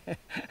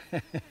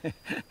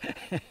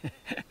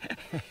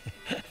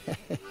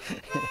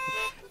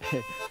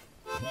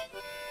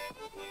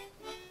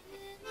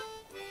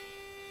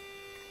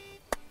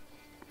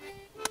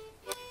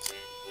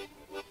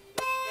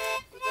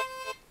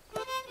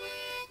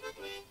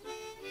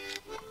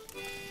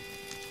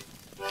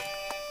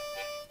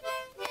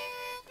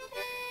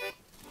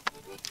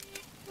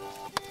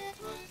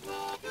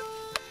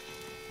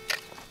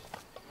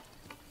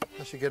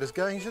 That should get us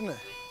going, shouldn't it?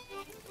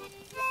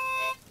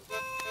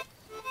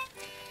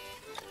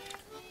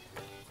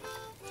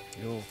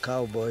 The old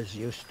cowboys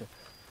used to.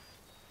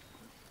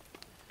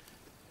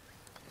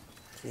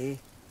 See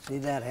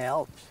that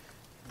helps?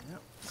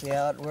 Yep. See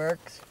how it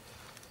works?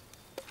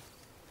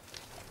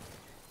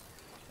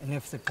 And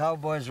if the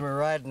cowboys were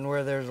riding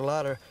where there's a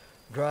lot of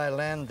dry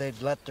land,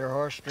 they'd let their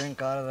horse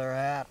drink out of their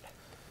hat.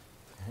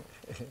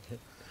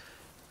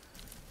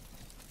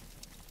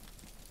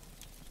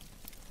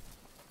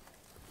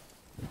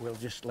 We'll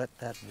just let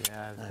that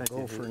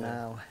go for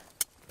now.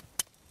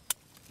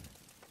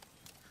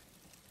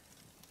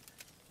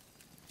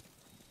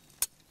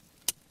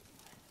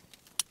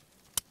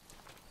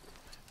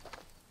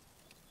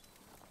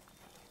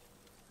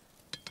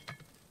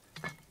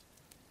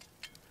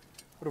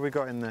 What have we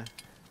got in there?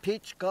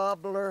 Peach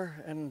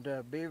cobbler and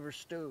beaver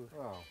stew.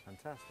 Oh,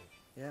 fantastic.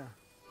 Yeah,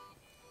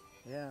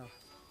 yeah.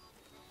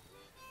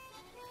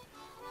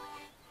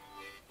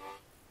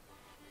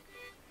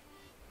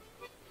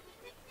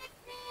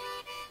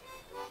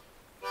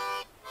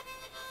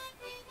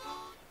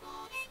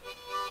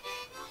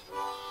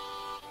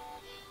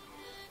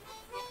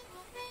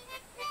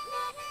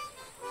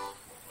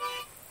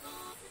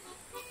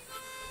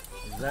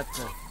 Is that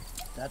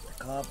the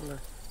cobbler?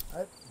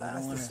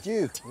 That's the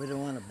stew. We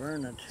don't want to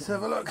burn it. Let's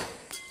have a look.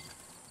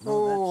 No,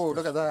 Oh,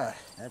 look at that.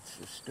 That's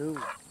the stew.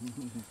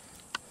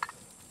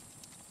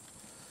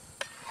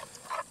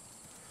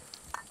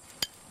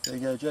 There you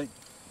go, Jake.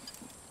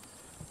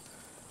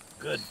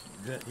 Good,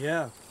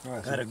 yeah.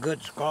 Right, Got a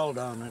good scald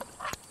on it.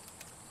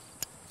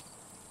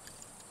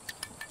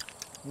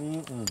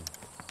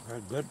 Got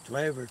a good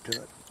flavor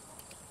to it.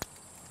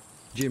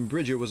 Jim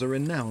Bridger was a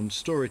renowned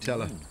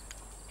storyteller.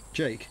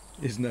 Jake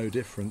is no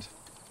different.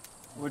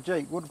 Well,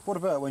 Jake, what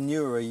about when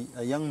you were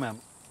a young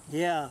man?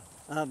 Yeah,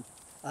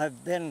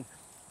 I've been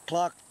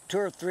clocked 2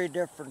 or 3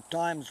 different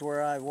times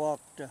where I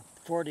walked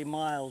 40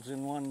 miles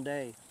in one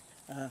day.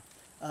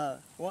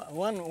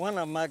 One of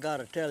them, I got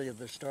to tell you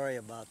the story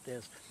about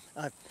this.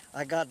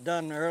 I got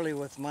done early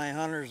with my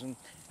hunters, and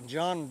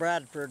John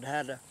Bradford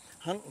had a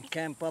hunting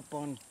camp up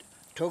on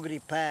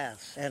Togety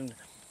Pass, and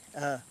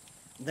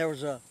there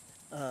was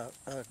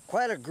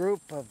quite a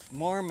group of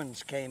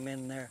Mormons came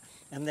in there,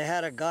 and they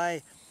had a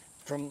guy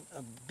from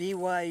a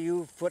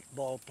BYU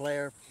football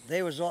player.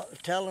 They was all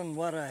telling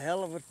what a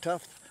hell of a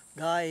tough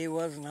guy he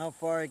was and how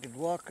far he could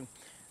walk,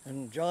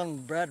 and John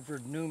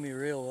Bradford knew me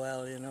real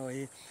well, you know.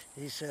 He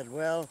said,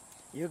 well,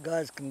 you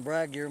guys can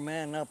brag your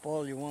man up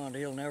all you want,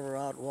 he'll never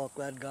outwalk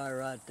that guy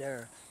right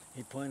there.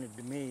 He pointed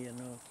to me, you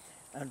know.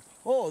 And,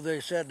 oh,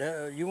 they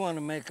said, you want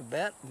to make a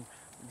bet? And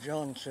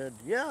John said,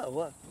 yeah,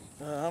 what?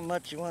 How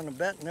much you want to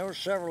bet? And there were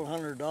several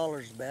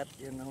 $100 bet,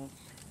 you know.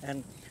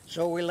 And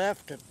so we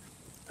left it.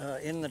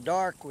 In the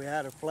dark, we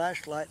had a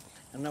flashlight,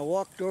 and I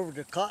walked over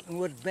to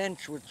Cottonwood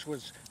Bench, which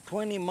was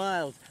 20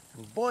 miles.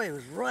 And boy, it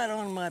was right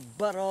on my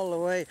butt all the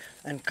way.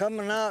 And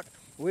coming out,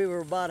 we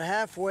were about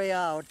halfway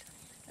out,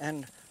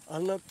 and I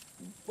looked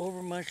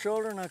over my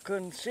shoulder and I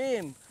couldn't see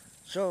him.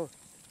 So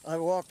I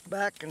walked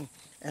back,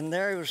 and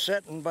there he was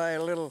sitting by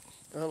a little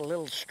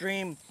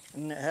stream,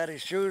 and had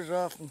his shoes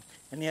off,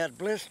 and he had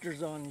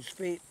blisters on his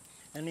feet.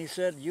 And he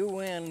said, you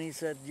win. He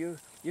said, you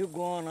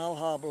go on, I'll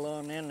hobble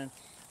on in.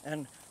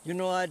 And you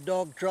know, I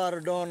dog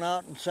trotted on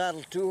out and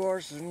saddled 2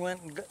 horses and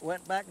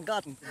went back and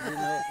got them. You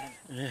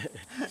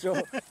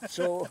know,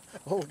 so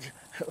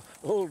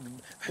old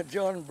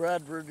John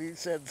Bradford, he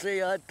said,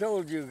 "See, I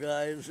told you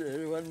guys,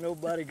 there wasn't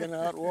nobody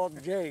gonna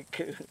outwalk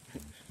Jake."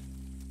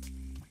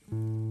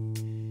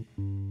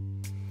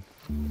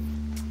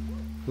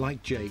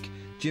 Like Jake,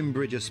 Jim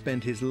Bridger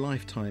spent his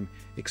lifetime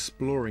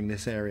exploring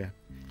this area.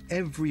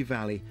 Every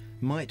valley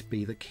might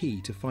be the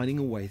key to finding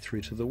a way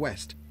through to the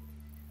west.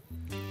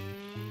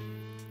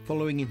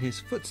 Following in his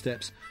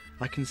footsteps,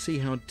 I can see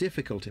how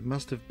difficult it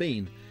must have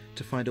been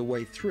to find a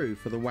way through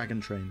for the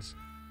wagon trains.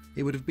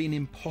 It would have been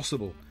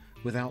impossible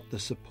without the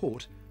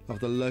support of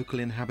the local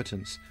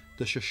inhabitants,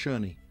 the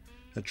Shoshone,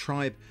 a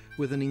tribe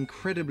with an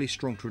incredibly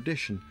strong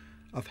tradition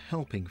of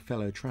helping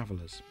fellow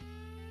travellers.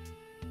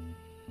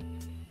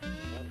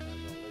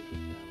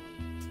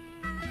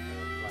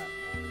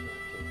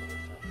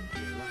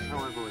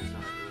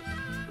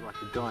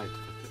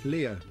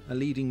 Leo, a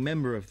leading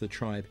member of the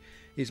tribe,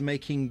 is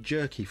making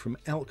jerky from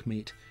elk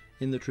meat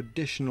in the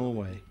traditional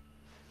way.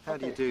 How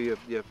do you do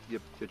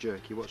your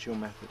jerky? What's your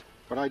method?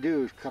 What I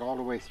do is cut all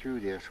the way through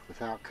this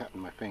without cutting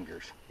my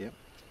fingers. Yep.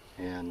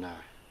 And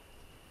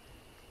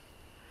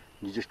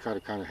you just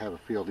gotta kind of have a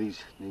feel. These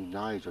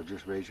knives are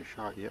just razor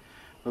sharp. Yep.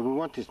 But we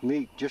want this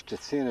meat just as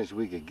thin as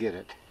we could get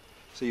it.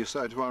 So you're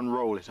starting to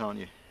unroll it, aren't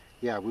you?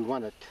 Yeah, we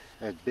want it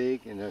as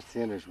big and as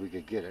thin as we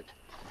could get it.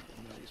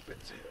 These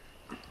bits here.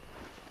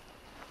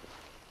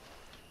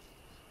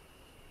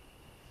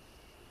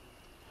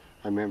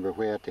 I remember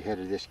way at the head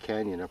of this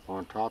canyon up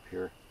on top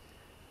here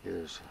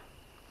is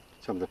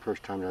some of the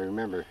first time I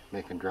remember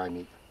making dry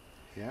meat.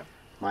 Yeah.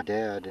 My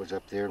dad was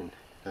up there, and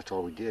that's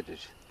all we did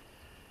is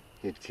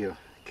he'd kill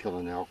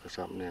an elk or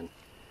something, and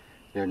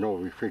there's no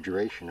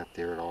refrigeration up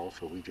there at all,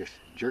 so we just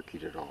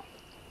jerkied it all.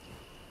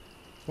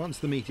 Once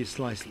the meat is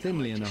sliced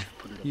thinly enough,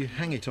 you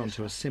hang it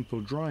onto a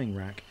simple drying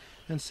rack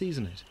and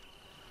season it.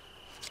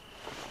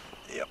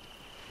 Yep.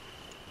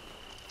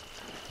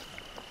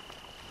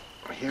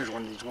 Here's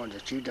one of these ones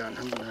that you done.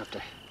 I'm gonna have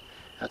to.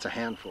 That's a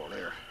handful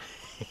there.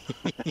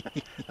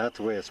 That's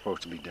the way it's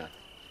supposed to be done.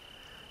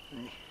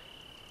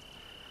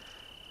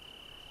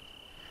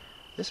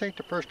 This ain't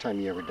the first time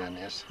you ever done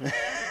this.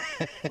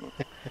 You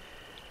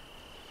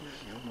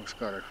almost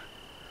got her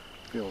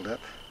filled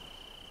up.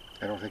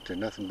 I don't think there's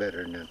nothing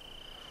better than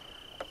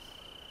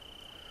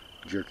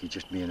jerky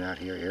just being out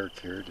here air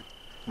cured.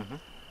 Mm-hmm.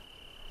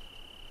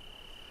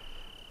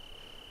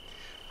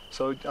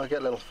 So I'll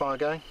get a little fire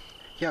going?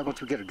 Yeah,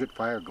 once we get a good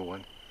fire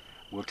going,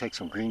 we'll take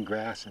some green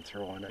grass and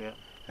throw on it. Yeah.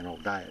 and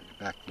it'll die it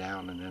back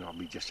down, and then it'll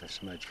be just a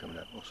smudge coming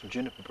up. Or some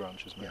juniper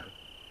branches, maybe.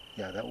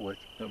 Yeah, that'll work.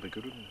 That'll be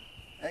good, wouldn't it?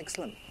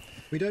 Excellent.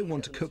 We don't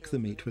want to cook the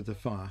meat with the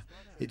fire.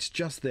 It's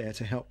just there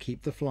to help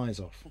keep the flies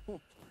off.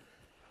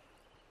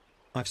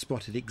 I've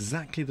spotted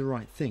exactly the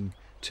right thing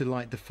to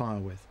light the fire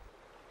with.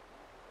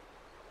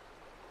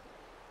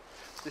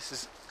 This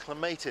is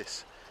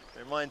clematis. It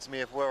reminds me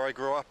of where I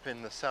grew up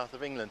in the south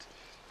of England.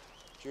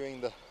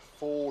 During the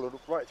fall and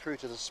right through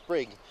to the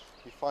spring,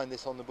 you find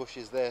this on the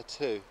bushes there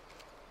too.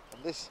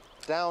 And this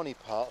downy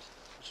part,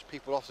 which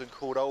people often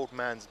called old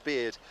man's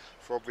beard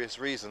for obvious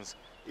reasons,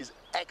 is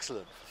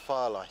excellent for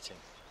fire lighting.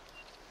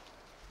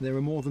 There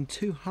are more than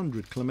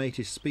 200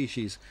 clematis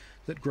species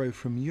that grow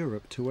from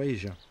Europe to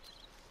Asia.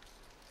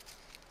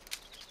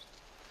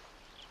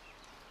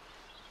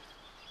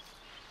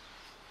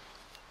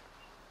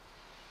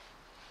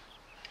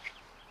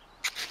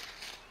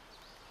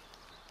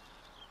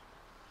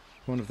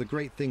 One of the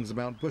great things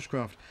about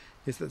bushcraft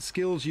is that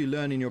skills you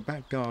learn in your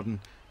back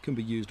garden can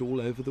be used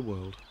all over the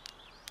world.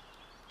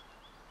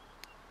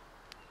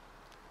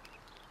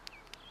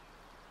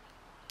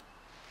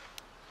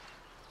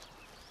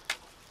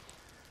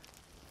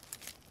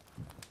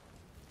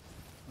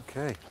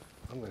 Okay,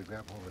 I'm going to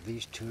grab hold of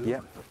these two.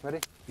 Yeah, ready?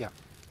 Yeah.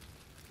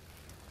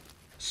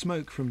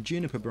 Smoke from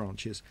juniper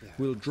branches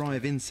will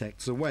drive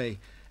insects away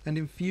and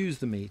infuse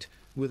the meat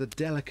with a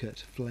delicate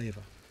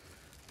flavour.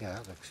 Yeah,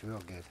 that looks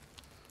real good.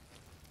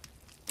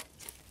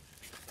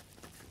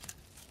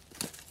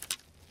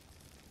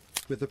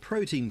 With the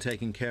protein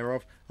taken care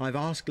of, I've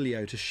asked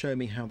Leo to show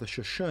me how the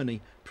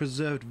Shoshone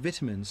preserved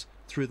vitamins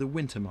through the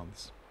winter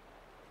months.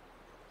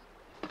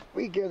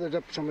 We gathered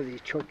up some of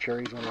these choke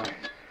cherries on our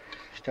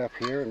stuff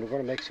here, and we're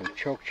going to make some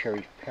choke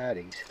cherry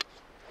patties.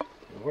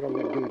 And what I'm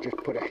going to do is just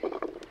put a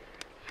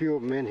few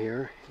of them in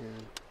here.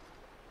 And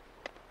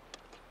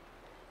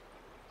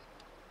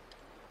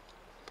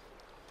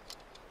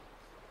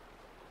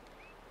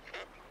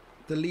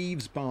the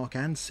leaves, bark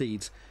and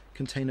seeds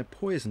contain a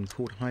poison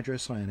called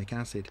hydrocyanic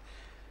acid,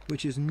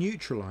 which is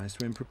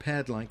neutralised when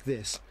prepared like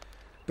this,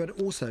 but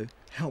also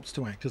helps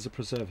to act as a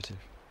preservative.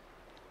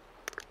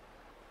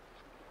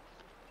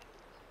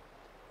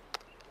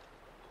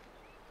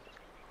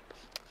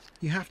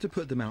 You have to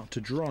put them out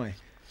to dry,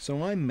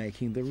 so I'm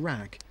making the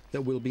rack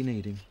that we'll be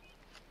needing.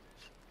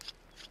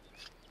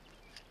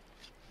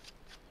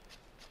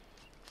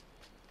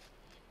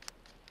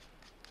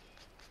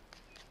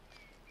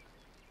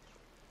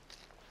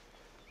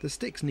 The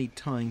sticks need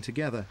tying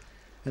together,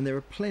 and there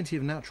are plenty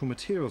of natural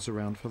materials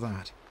around for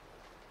that.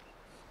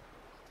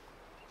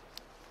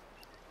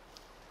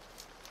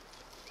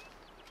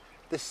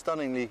 This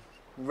stunningly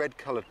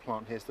red-coloured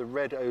plant here is the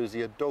red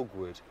osier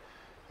dogwood.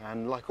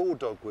 And like all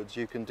dogwoods,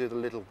 you can do the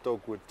little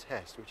dogwood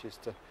test, which is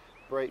to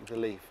break the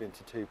leaf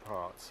into two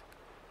parts.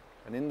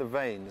 And in the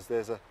veins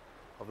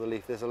of the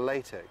leaf, there's a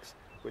latex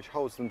which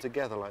holds them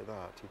together like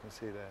that. You can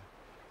see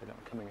they're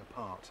not coming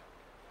apart.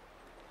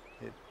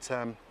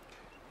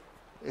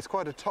 It's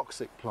quite a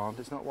toxic plant.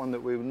 It's not one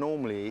that we would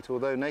normally eat,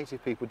 although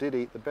native people did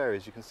eat the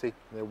berries. You can see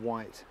they're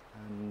white,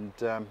 and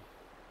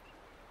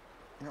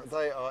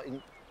they are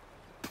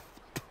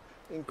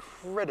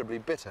incredibly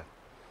bitter.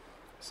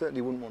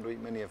 Certainly wouldn't want to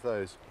eat many of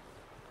those.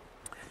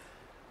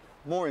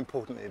 More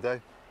importantly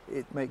though,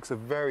 it makes a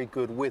very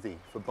good withy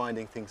for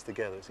binding things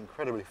together. It's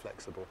incredibly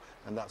flexible,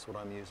 and that's what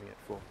I'm using it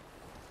for.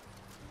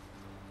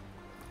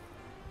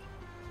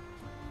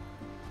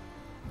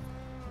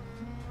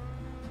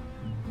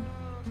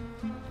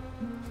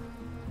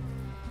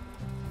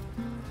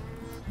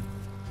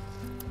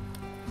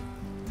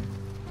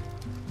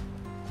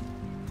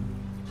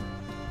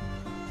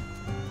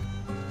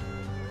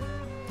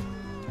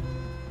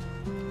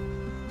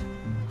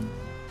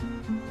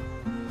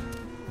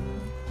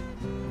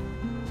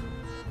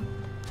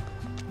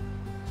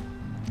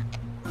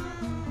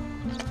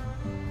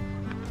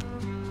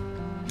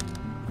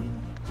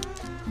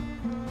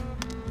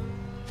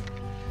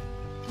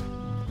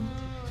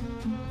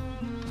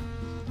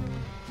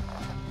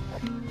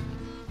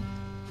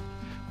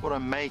 What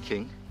I'm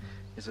making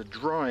is a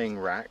drying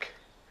rack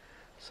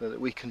so that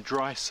we can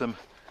dry some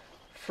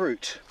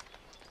fruit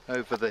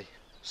over the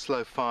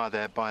slow fire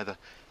there by the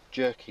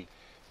jerky.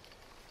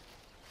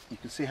 You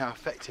can see how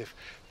effective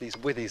these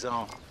withies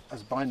are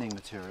as binding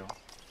material.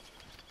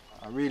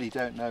 I really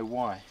don't know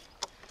why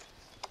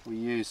we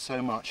use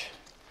so much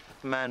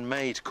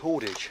man-made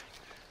cordage,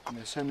 and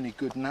there's so many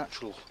good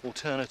natural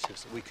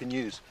alternatives that we can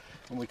use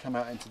when we come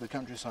out into the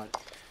countryside.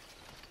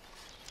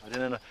 And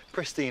in a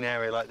pristine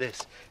area like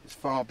this, it's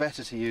far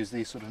better to use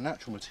these sort of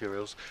natural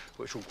materials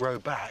which will grow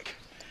back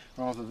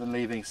rather than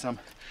leaving some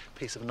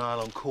piece of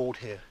nylon cord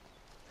here.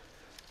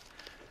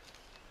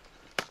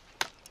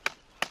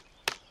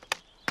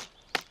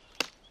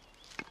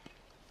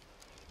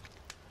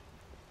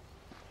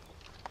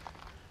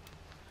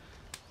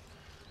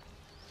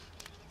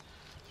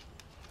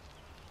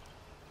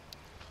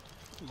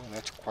 well,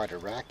 that's quite a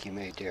rack you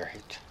made there.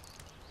 It's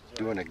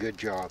doing a good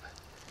job.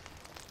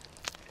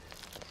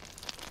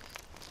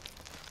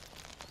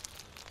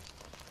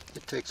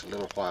 It takes a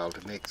little while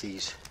to make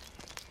these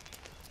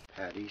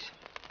patties.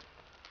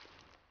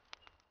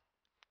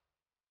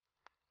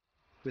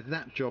 With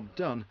that job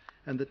done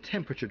and the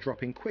temperature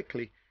dropping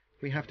quickly,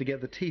 we have to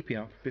get the teepee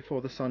up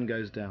before the sun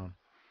goes down.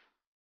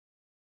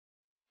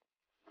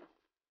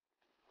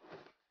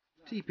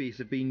 Teepees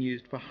have been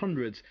used for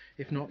hundreds,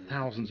 if not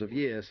thousands of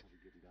years.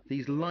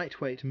 These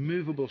lightweight,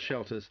 movable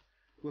shelters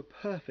were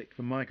perfect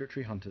for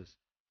migratory hunters.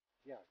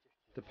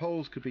 The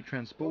poles could be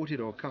transported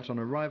or cut on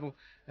arrival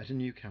at a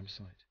new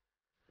campsite.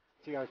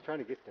 See, I was trying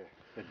to get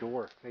the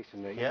door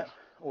facing the Yeah, east.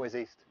 always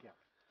east. Yeah,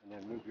 and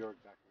then move yours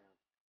back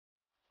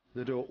around.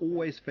 The door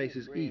always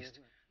faces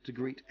east to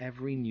greet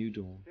every new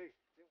dawn.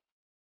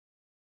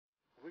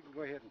 We can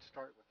go ahead and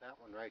start with that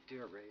one right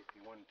there, Ray, if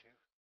you wanted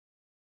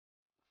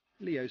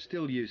to. Leo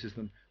still uses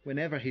them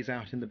whenever he's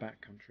out in the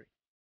backcountry.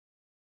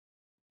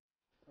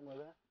 Somewhere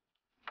there.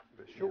 A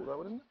bit short, that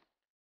one, isn't it?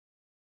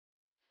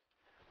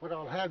 What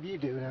I'll have you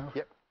do now,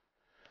 Yep.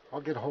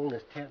 I'll get a hold of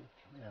this tent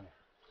and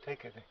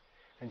take it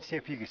and see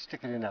if you can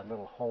stick it in that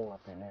little hole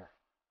up in there.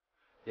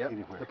 Yep.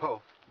 Anywhere. The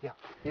pole. Yeah.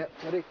 Yep.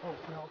 Ready? Oh,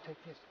 no, I'll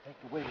take this.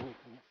 Take the weight away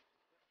from this.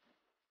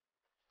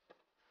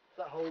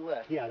 That hole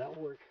there. Yeah, that'll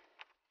work.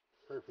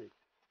 Perfect.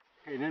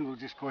 Okay, then we'll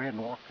just go ahead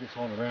and walk this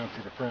on around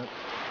to the front.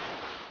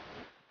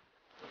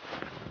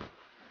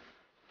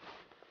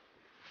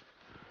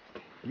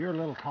 You're a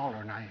little taller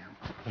than I am.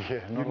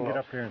 Yeah, You can get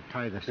up there and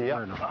tie this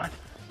Yeah. knot.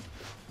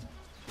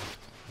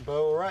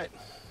 Bow all right.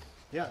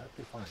 Yeah, that'd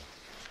be fine.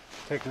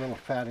 Take a little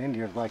fat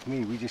Indian like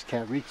me, we just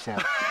can't reach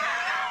that.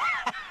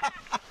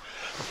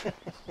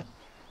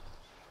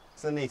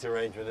 It's a neat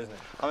arrangement, isn't it?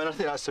 I mean, I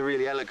think that's a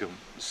really elegant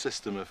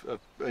system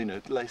of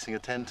lacing a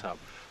tent up.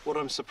 What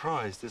I'm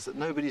surprised is that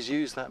nobody's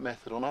used that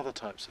method on other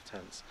types of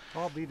tents.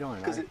 I'll be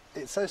darned. Because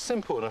it's so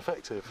simple and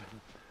effective.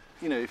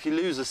 You know, if you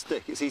lose a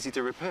stick, it's easy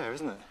to repair,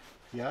 isn't it?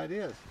 Yeah, it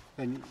is.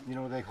 And, you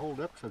know, they hold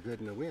up so good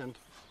in the wind.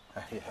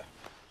 Yeah.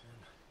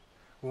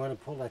 We want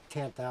to pull that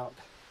tent out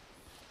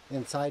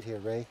inside here,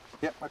 Ray.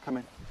 Yep, I come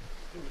in.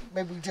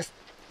 Maybe we just,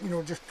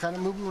 just kind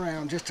of move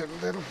around just a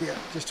little bit,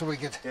 just so we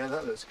get... Yeah,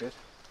 that looks good.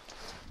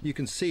 You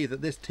can see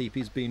that this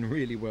teepee's been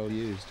really well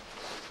used.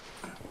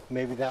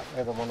 Maybe that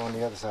other one on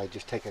the other side,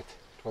 just take it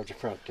towards the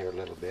front there a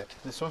little bit.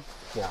 This one?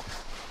 Yeah.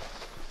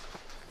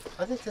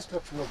 I think this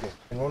looks real good.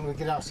 And when we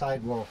get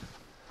outside, we'll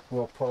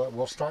pull it.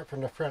 We'll start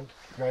from the front,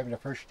 driving the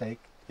first stake.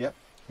 Yep.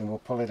 And we'll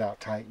pull it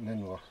out tight, and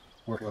then we'll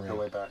work our around.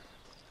 way back.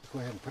 Go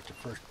ahead and put the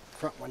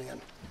front one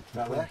in.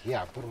 That Put there? 'em-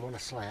 Yeah, put them on a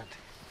slant.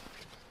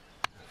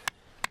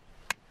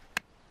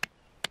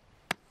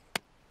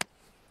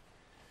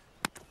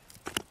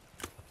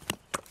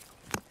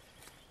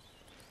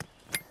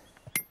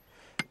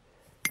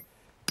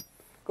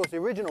 Of course, the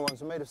original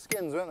ones were made of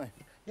skins, weren't they?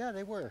 Yeah,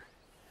 they were.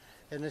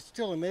 And it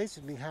still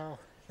amazes me how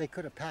they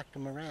could have packed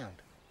them around.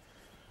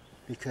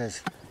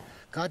 Because,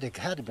 God, they had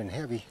to have been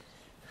heavy.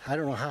 I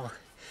don't know how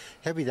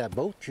heavy that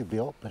boat you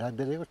built, but I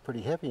bet it was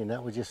pretty heavy, and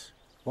that was just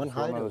one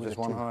hide. One was over just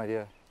the one two. hide,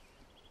 yeah.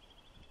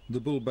 The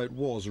bull boat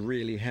was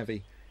really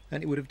heavy,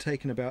 and it would have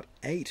taken about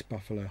 8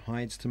 buffalo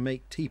hides to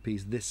make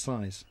teepees this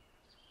size.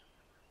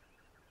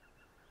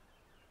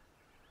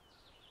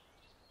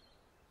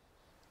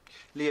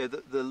 Leo,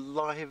 the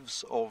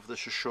lives of the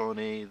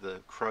Shoshone, the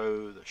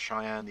Crow, the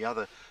Cheyenne, the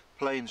other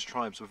plains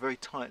tribes were very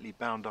tightly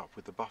bound up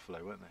with the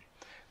buffalo, weren't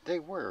they? They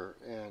were,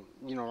 and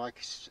like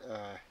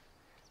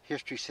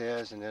history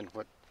says, and then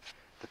what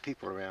the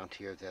people around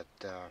here, that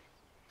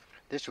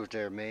this was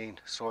their main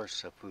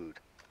source of food,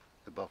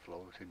 the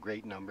buffalo, in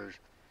great numbers.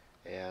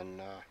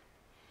 And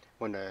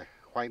when the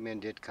white men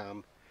did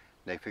come,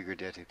 they figured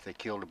that if they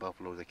killed a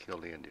buffalo, they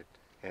killed the Indian,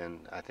 and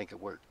I think it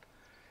worked.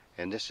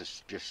 And this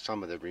is just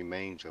some of the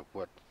remains of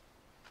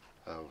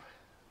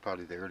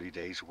probably the early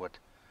days of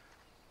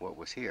what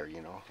was here,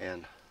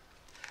 And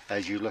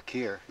as you look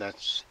here,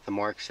 that's the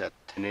marks that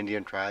an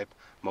Indian tribe,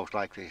 most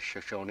likely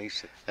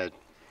Shoshones, had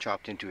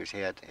chopped into his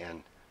head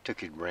and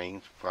took his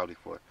brains, probably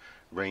for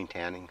brain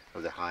tanning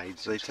of the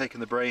hides. So they've taken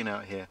the brain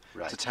out here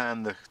Right. to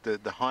tan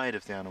the hide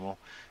of the animal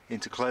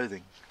into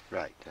clothing.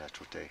 Right, that's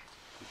what they...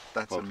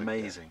 That's Well,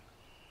 amazing.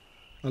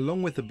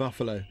 Along with the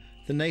buffalo,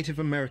 the Native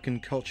American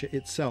culture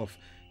itself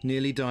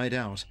nearly died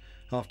out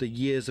after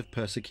years of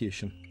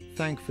persecution.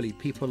 Thankfully,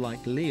 people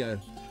like Leo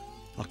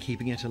are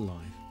keeping it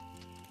alive.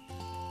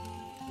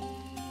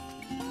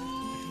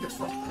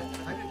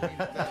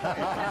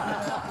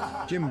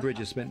 Jim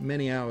Bridger spent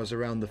many hours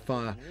around the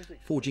fire,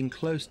 forging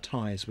close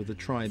ties with the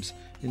tribes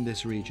in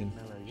this region.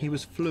 He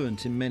was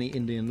fluent in many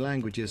Indian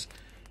languages,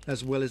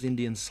 as well as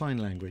Indian Sign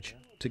Language.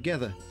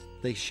 Together,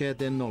 they shared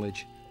their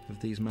knowledge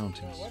of these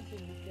mountains. One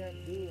thing you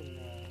can't do in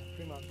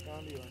Fremont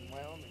County or in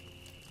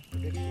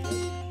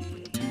Wyoming,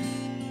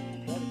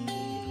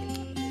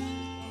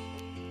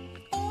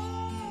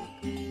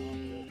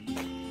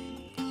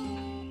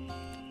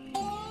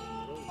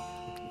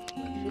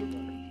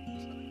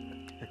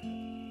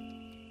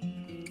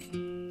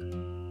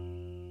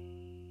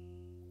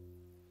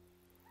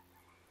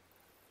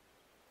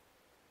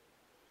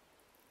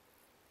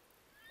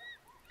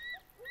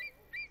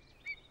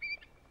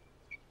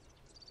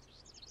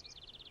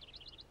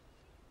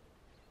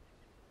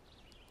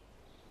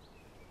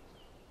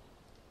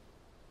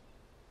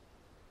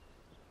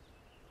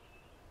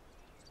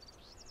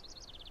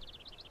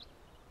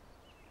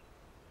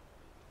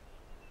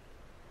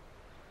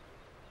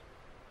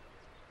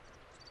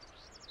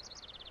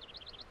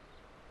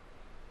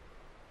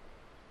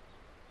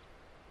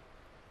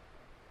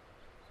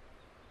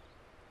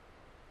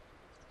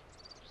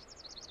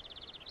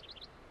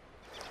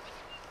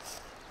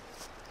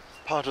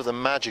 Part of the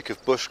magic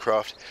of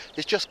bushcraft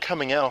is just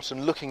coming out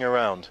and looking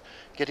around,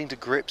 getting to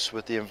grips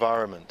with the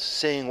environment,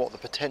 seeing what the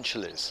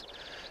potential is.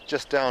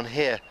 Just down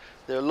here,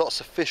 there are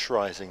lots of fish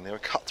rising, there are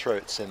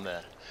cutthroats in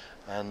there.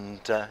 And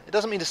it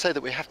doesn't mean to say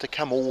that we have to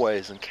come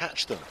always and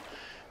catch them.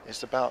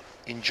 It's about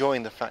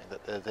enjoying the fact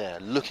that they're there,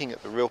 looking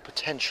at the real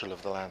potential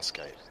of the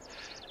landscape.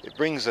 It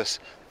brings us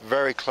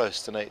very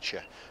close to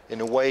nature in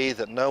a way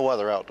that no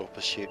other outdoor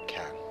pursuit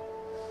can.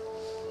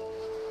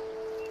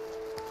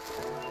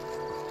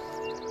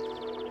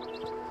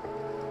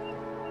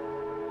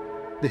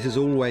 This is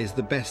always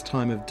the best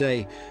time of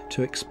day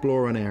to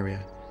explore an area.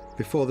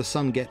 Before the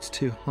sun gets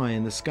too high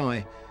in the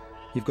sky,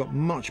 you've got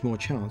much more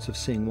chance of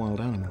seeing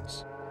wild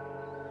animals.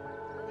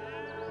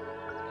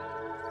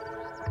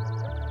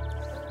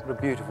 What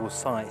a beautiful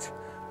sight.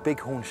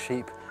 Bighorn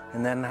sheep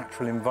in their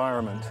natural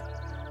environment.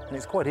 And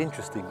it's quite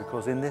interesting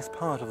because in this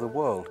part of the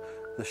world,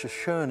 the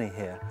Shoshone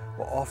here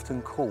were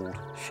often called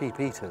sheep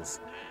eaters.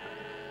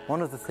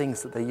 One of the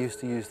things that they used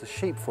to use the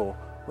sheep for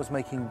was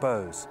making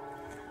bows.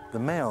 The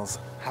males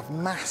have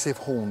massive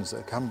horns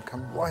that come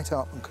right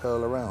up and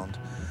curl around,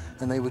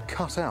 and they would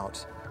cut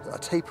out a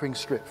tapering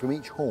strip from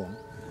each horn,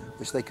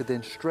 which they could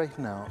then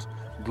straighten out,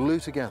 glue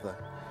together,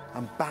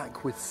 and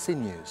back with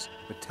sinews,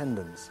 with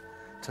tendons,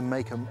 to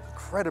make an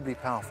incredibly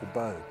powerful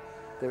bow.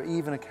 There are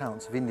even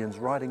accounts of Indians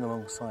riding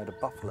alongside a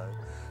buffalo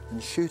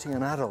and shooting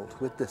an adult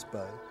with this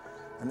bow,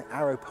 and the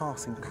arrow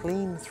passing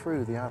clean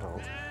through the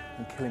adult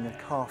and killing a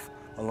calf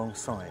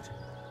alongside.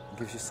 It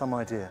gives you some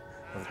idea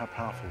of how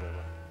powerful they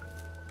were.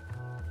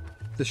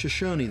 The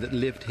Shoshone that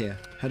lived here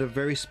had a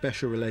very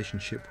special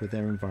relationship with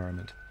their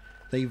environment.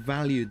 They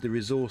valued the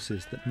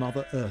resources that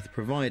Mother Earth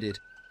provided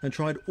and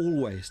tried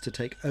always to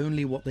take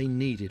only what they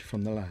needed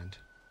from the land.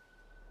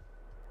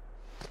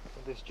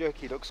 Well, this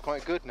jerky looks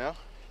quite good now.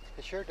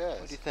 It sure does.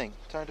 What do you think?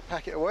 Time to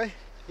pack it away?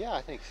 Yeah,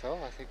 I think so.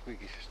 I think we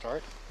can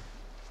start.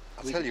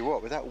 I'll tell you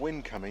what, with that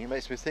wind coming, it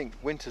makes me think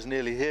winter's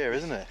nearly here,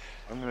 isn't it?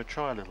 I'm going to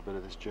try a little bit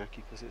of this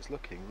jerky because it's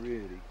looking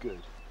really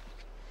good.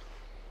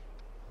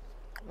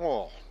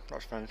 Oh,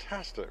 that's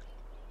fantastic.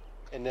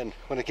 And then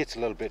when it gets a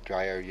little bit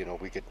drier, you know,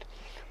 we could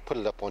put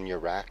it up on your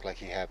rack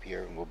like you have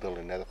here, and we'll build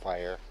another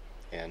fire,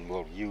 and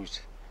we'll use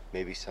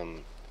maybe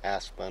some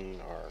aspen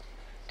or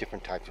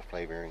different types of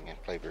flavoring and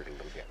flavor it a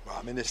little bit. Well,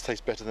 I mean, this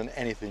tastes better than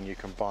anything you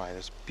can buy.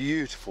 There's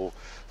beautiful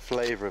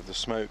flavour of the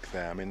smoke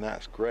there. I mean,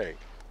 that's great.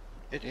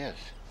 It is.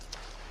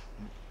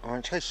 Oh,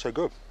 it tastes so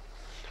good.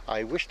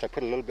 I wished I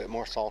put a little bit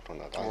more salt on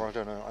it. Oh, I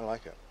don't know. I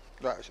like it.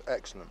 That's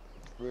excellent.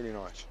 Really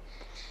nice.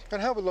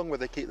 And how long would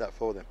they keep that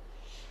for then?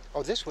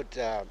 Oh, this would,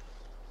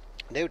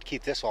 they would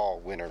keep this all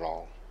winter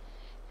long.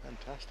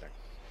 Fantastic.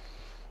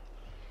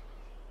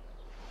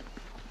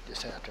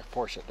 Just have to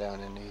force it down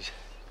in these.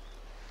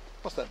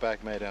 What's that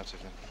bag made out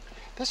of then?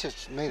 This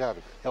is made out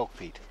of elk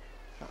feet.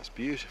 That's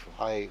beautiful.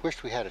 I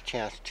wished we had a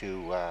chance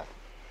to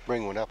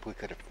bring one up. We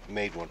could have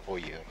made one for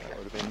you. That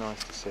would have been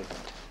nice to see.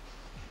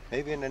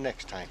 Maybe in the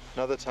next time.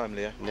 Another time,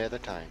 Leo. Another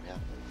time, yeah.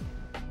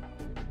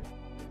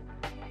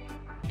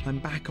 I'm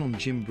back on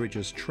Jim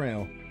Bridger's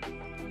trail.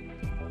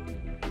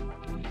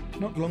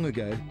 Not long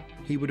ago,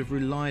 he would have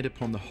relied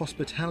upon the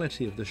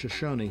hospitality of the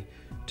Shoshone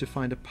to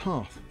find a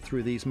path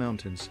through these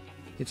mountains.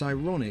 It's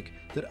ironic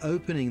that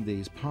opening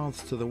these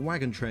paths to the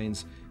wagon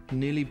trains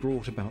nearly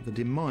brought about the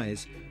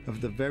demise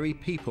of the very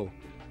people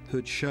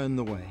who'd shown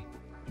the way.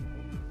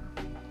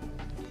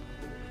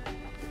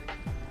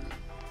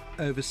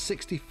 Over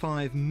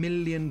 65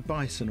 million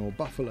bison or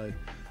buffalo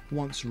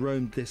once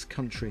roamed this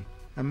country.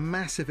 A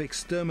massive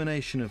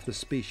extermination of the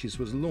species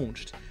was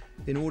launched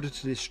in order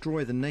to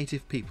destroy the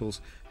native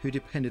peoples who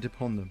depended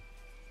upon them.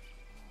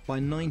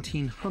 By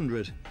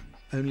 1900,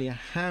 only a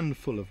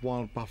handful of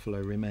wild buffalo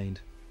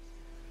remained.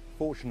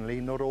 Fortunately,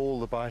 not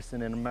all the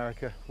bison in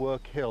America were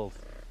killed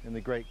in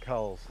the Great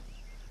Culls.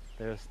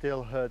 There are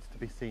still herds to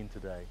be seen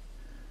today.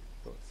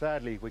 But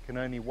sadly, we can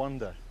only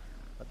wonder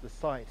at the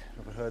sight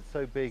of a herd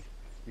so big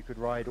you could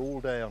ride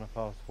all day on a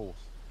fast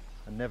horse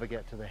and never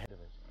get to the head of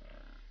it.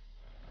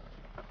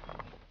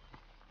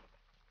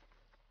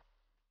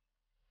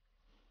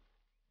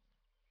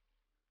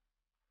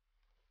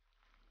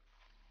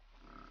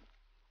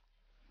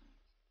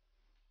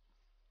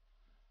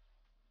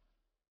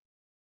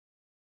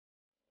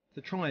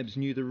 The tribes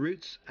knew the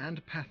routes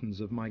and patterns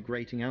of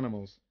migrating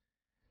animals,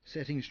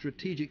 setting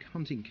strategic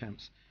hunting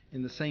camps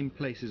in the same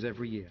places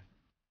every year.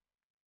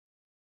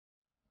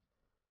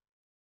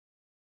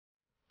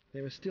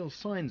 There are still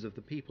signs of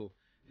the people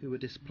who were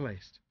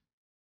displaced.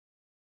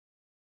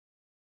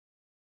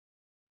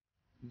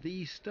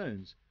 These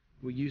stones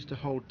were used to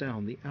hold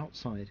down the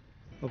outside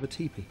of a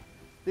teepee.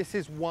 This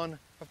is one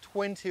of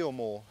 20 or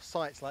more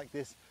sites like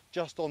this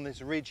just on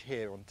this ridge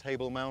here on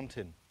Table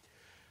Mountain.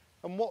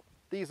 And what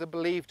these are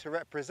believed to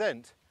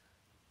represent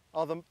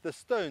are the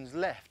stones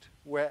left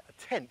where a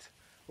tent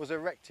was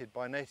erected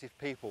by native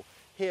people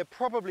here,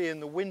 probably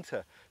in the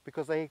winter,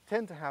 because they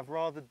tend to have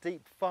rather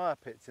deep fire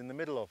pits in the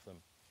middle of them.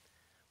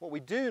 What we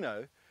do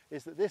know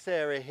is that this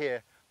area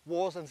here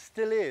was and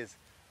still is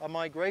a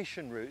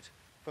migration route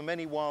for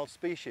many wild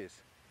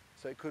species.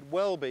 So it could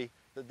well be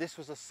that this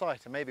was a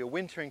site, and maybe a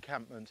winter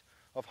encampment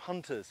of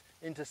hunters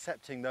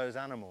intercepting those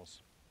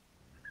animals.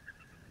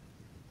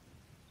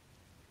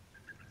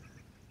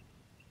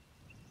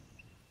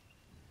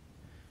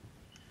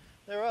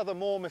 There are other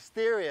more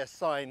mysterious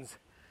signs.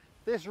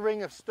 This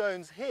ring of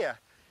stones here,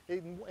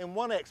 in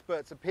one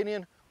expert's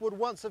opinion, would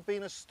once have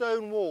been a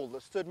stone wall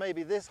that stood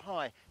maybe this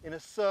high in a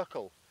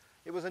circle.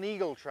 It was an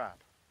eagle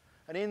trap.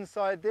 And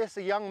inside this,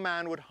 a young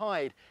man would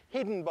hide,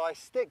 hidden by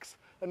sticks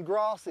and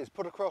grasses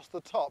put across the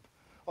top,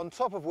 on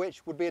top of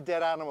which would be a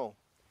dead animal.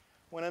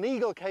 When an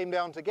eagle came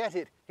down to get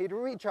it, he'd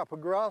reach up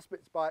and grasp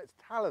it by its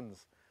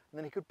talons, and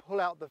then he could pull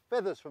out the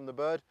feathers from the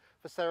bird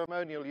for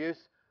ceremonial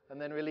use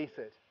and then release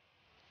it.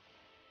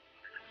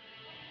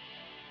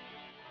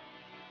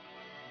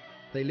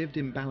 They lived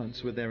in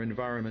balance with their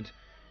environment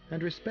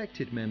and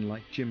respected men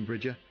like Jim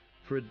Bridger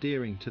for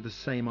adhering to the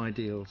same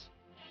ideals.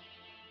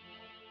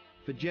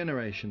 For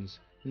generations,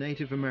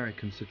 Native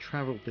Americans had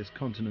travelled this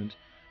continent,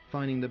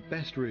 finding the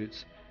best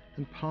routes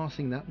and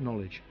passing that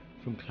knowledge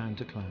from clan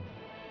to clan.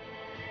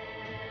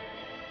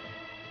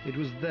 It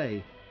was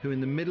they who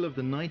in the middle of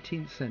the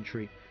 19th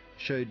century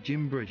showed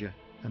Jim Bridger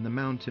and the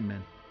mountain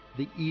men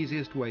the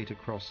easiest way to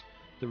cross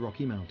the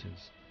Rocky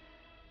Mountains.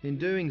 In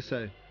doing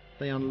so,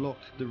 they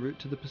unlocked the route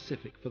to the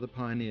Pacific for the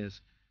pioneers,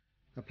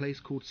 a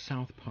place called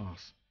South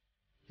Pass.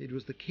 It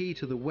was the key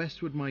to the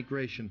westward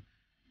migration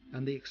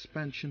and the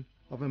expansion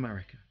of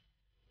America.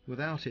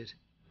 Without it,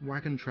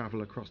 wagon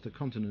travel across the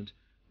continent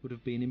would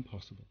have been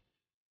impossible.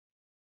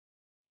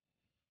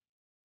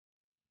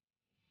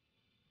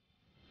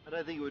 I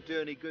don't think it would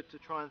do any good to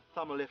try and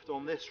thumb a lift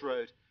on this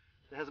road.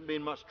 There hasn't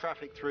been much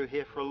traffic through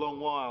here for a long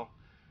while.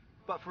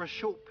 But for a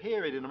short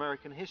period in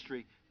American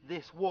history,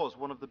 this was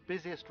one of the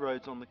busiest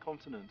roads on the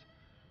continent.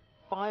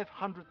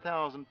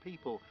 500,000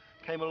 people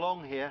came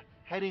along here,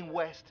 heading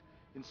west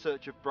in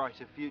search of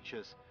brighter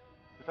futures.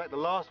 In fact, the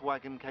last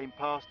wagon came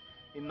past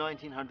in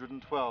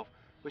 1912,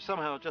 which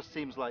somehow just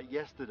seems like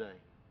yesterday.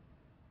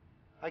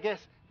 I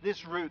guess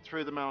this route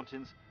through the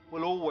mountains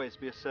will always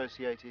be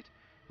associated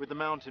with the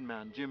mountain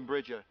man, Jim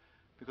Bridger,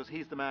 because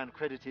he's the man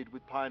credited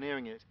with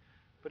pioneering it.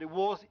 But it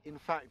was, in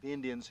fact, the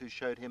Indians who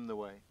showed him the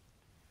way.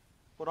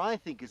 What I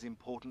think is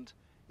important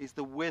is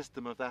the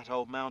wisdom of that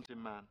old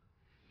mountain man.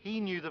 He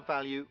knew the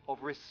value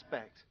of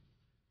respect.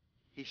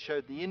 He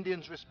showed the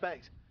Indians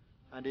respect,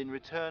 and in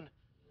return,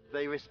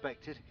 they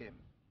respected him.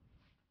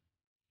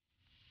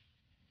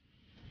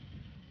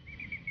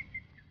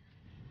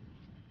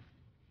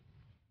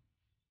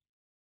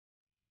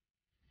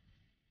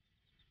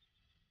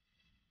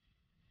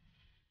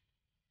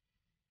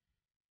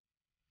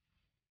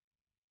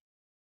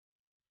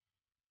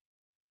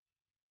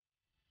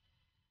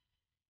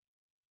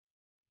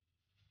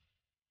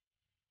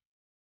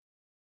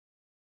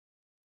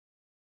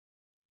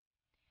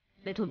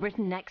 Little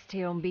Britain next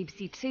here on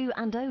BBC Two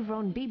and over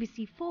on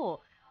BBC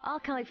Four.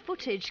 Archive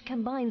footage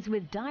combines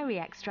with diary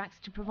extracts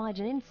to provide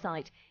an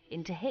insight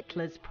into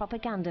Hitler's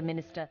propaganda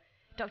minister.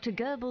 Dr.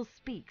 Goebbels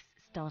speaks,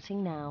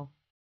 starting now.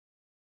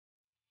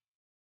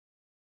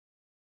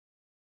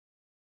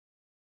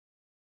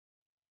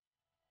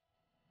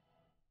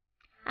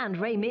 And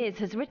Ray Mears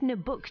has written a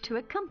book to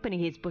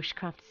accompany his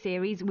Bushcraft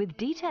series with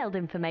detailed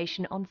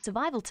information on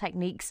survival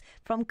techniques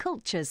from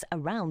cultures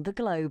around the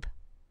globe.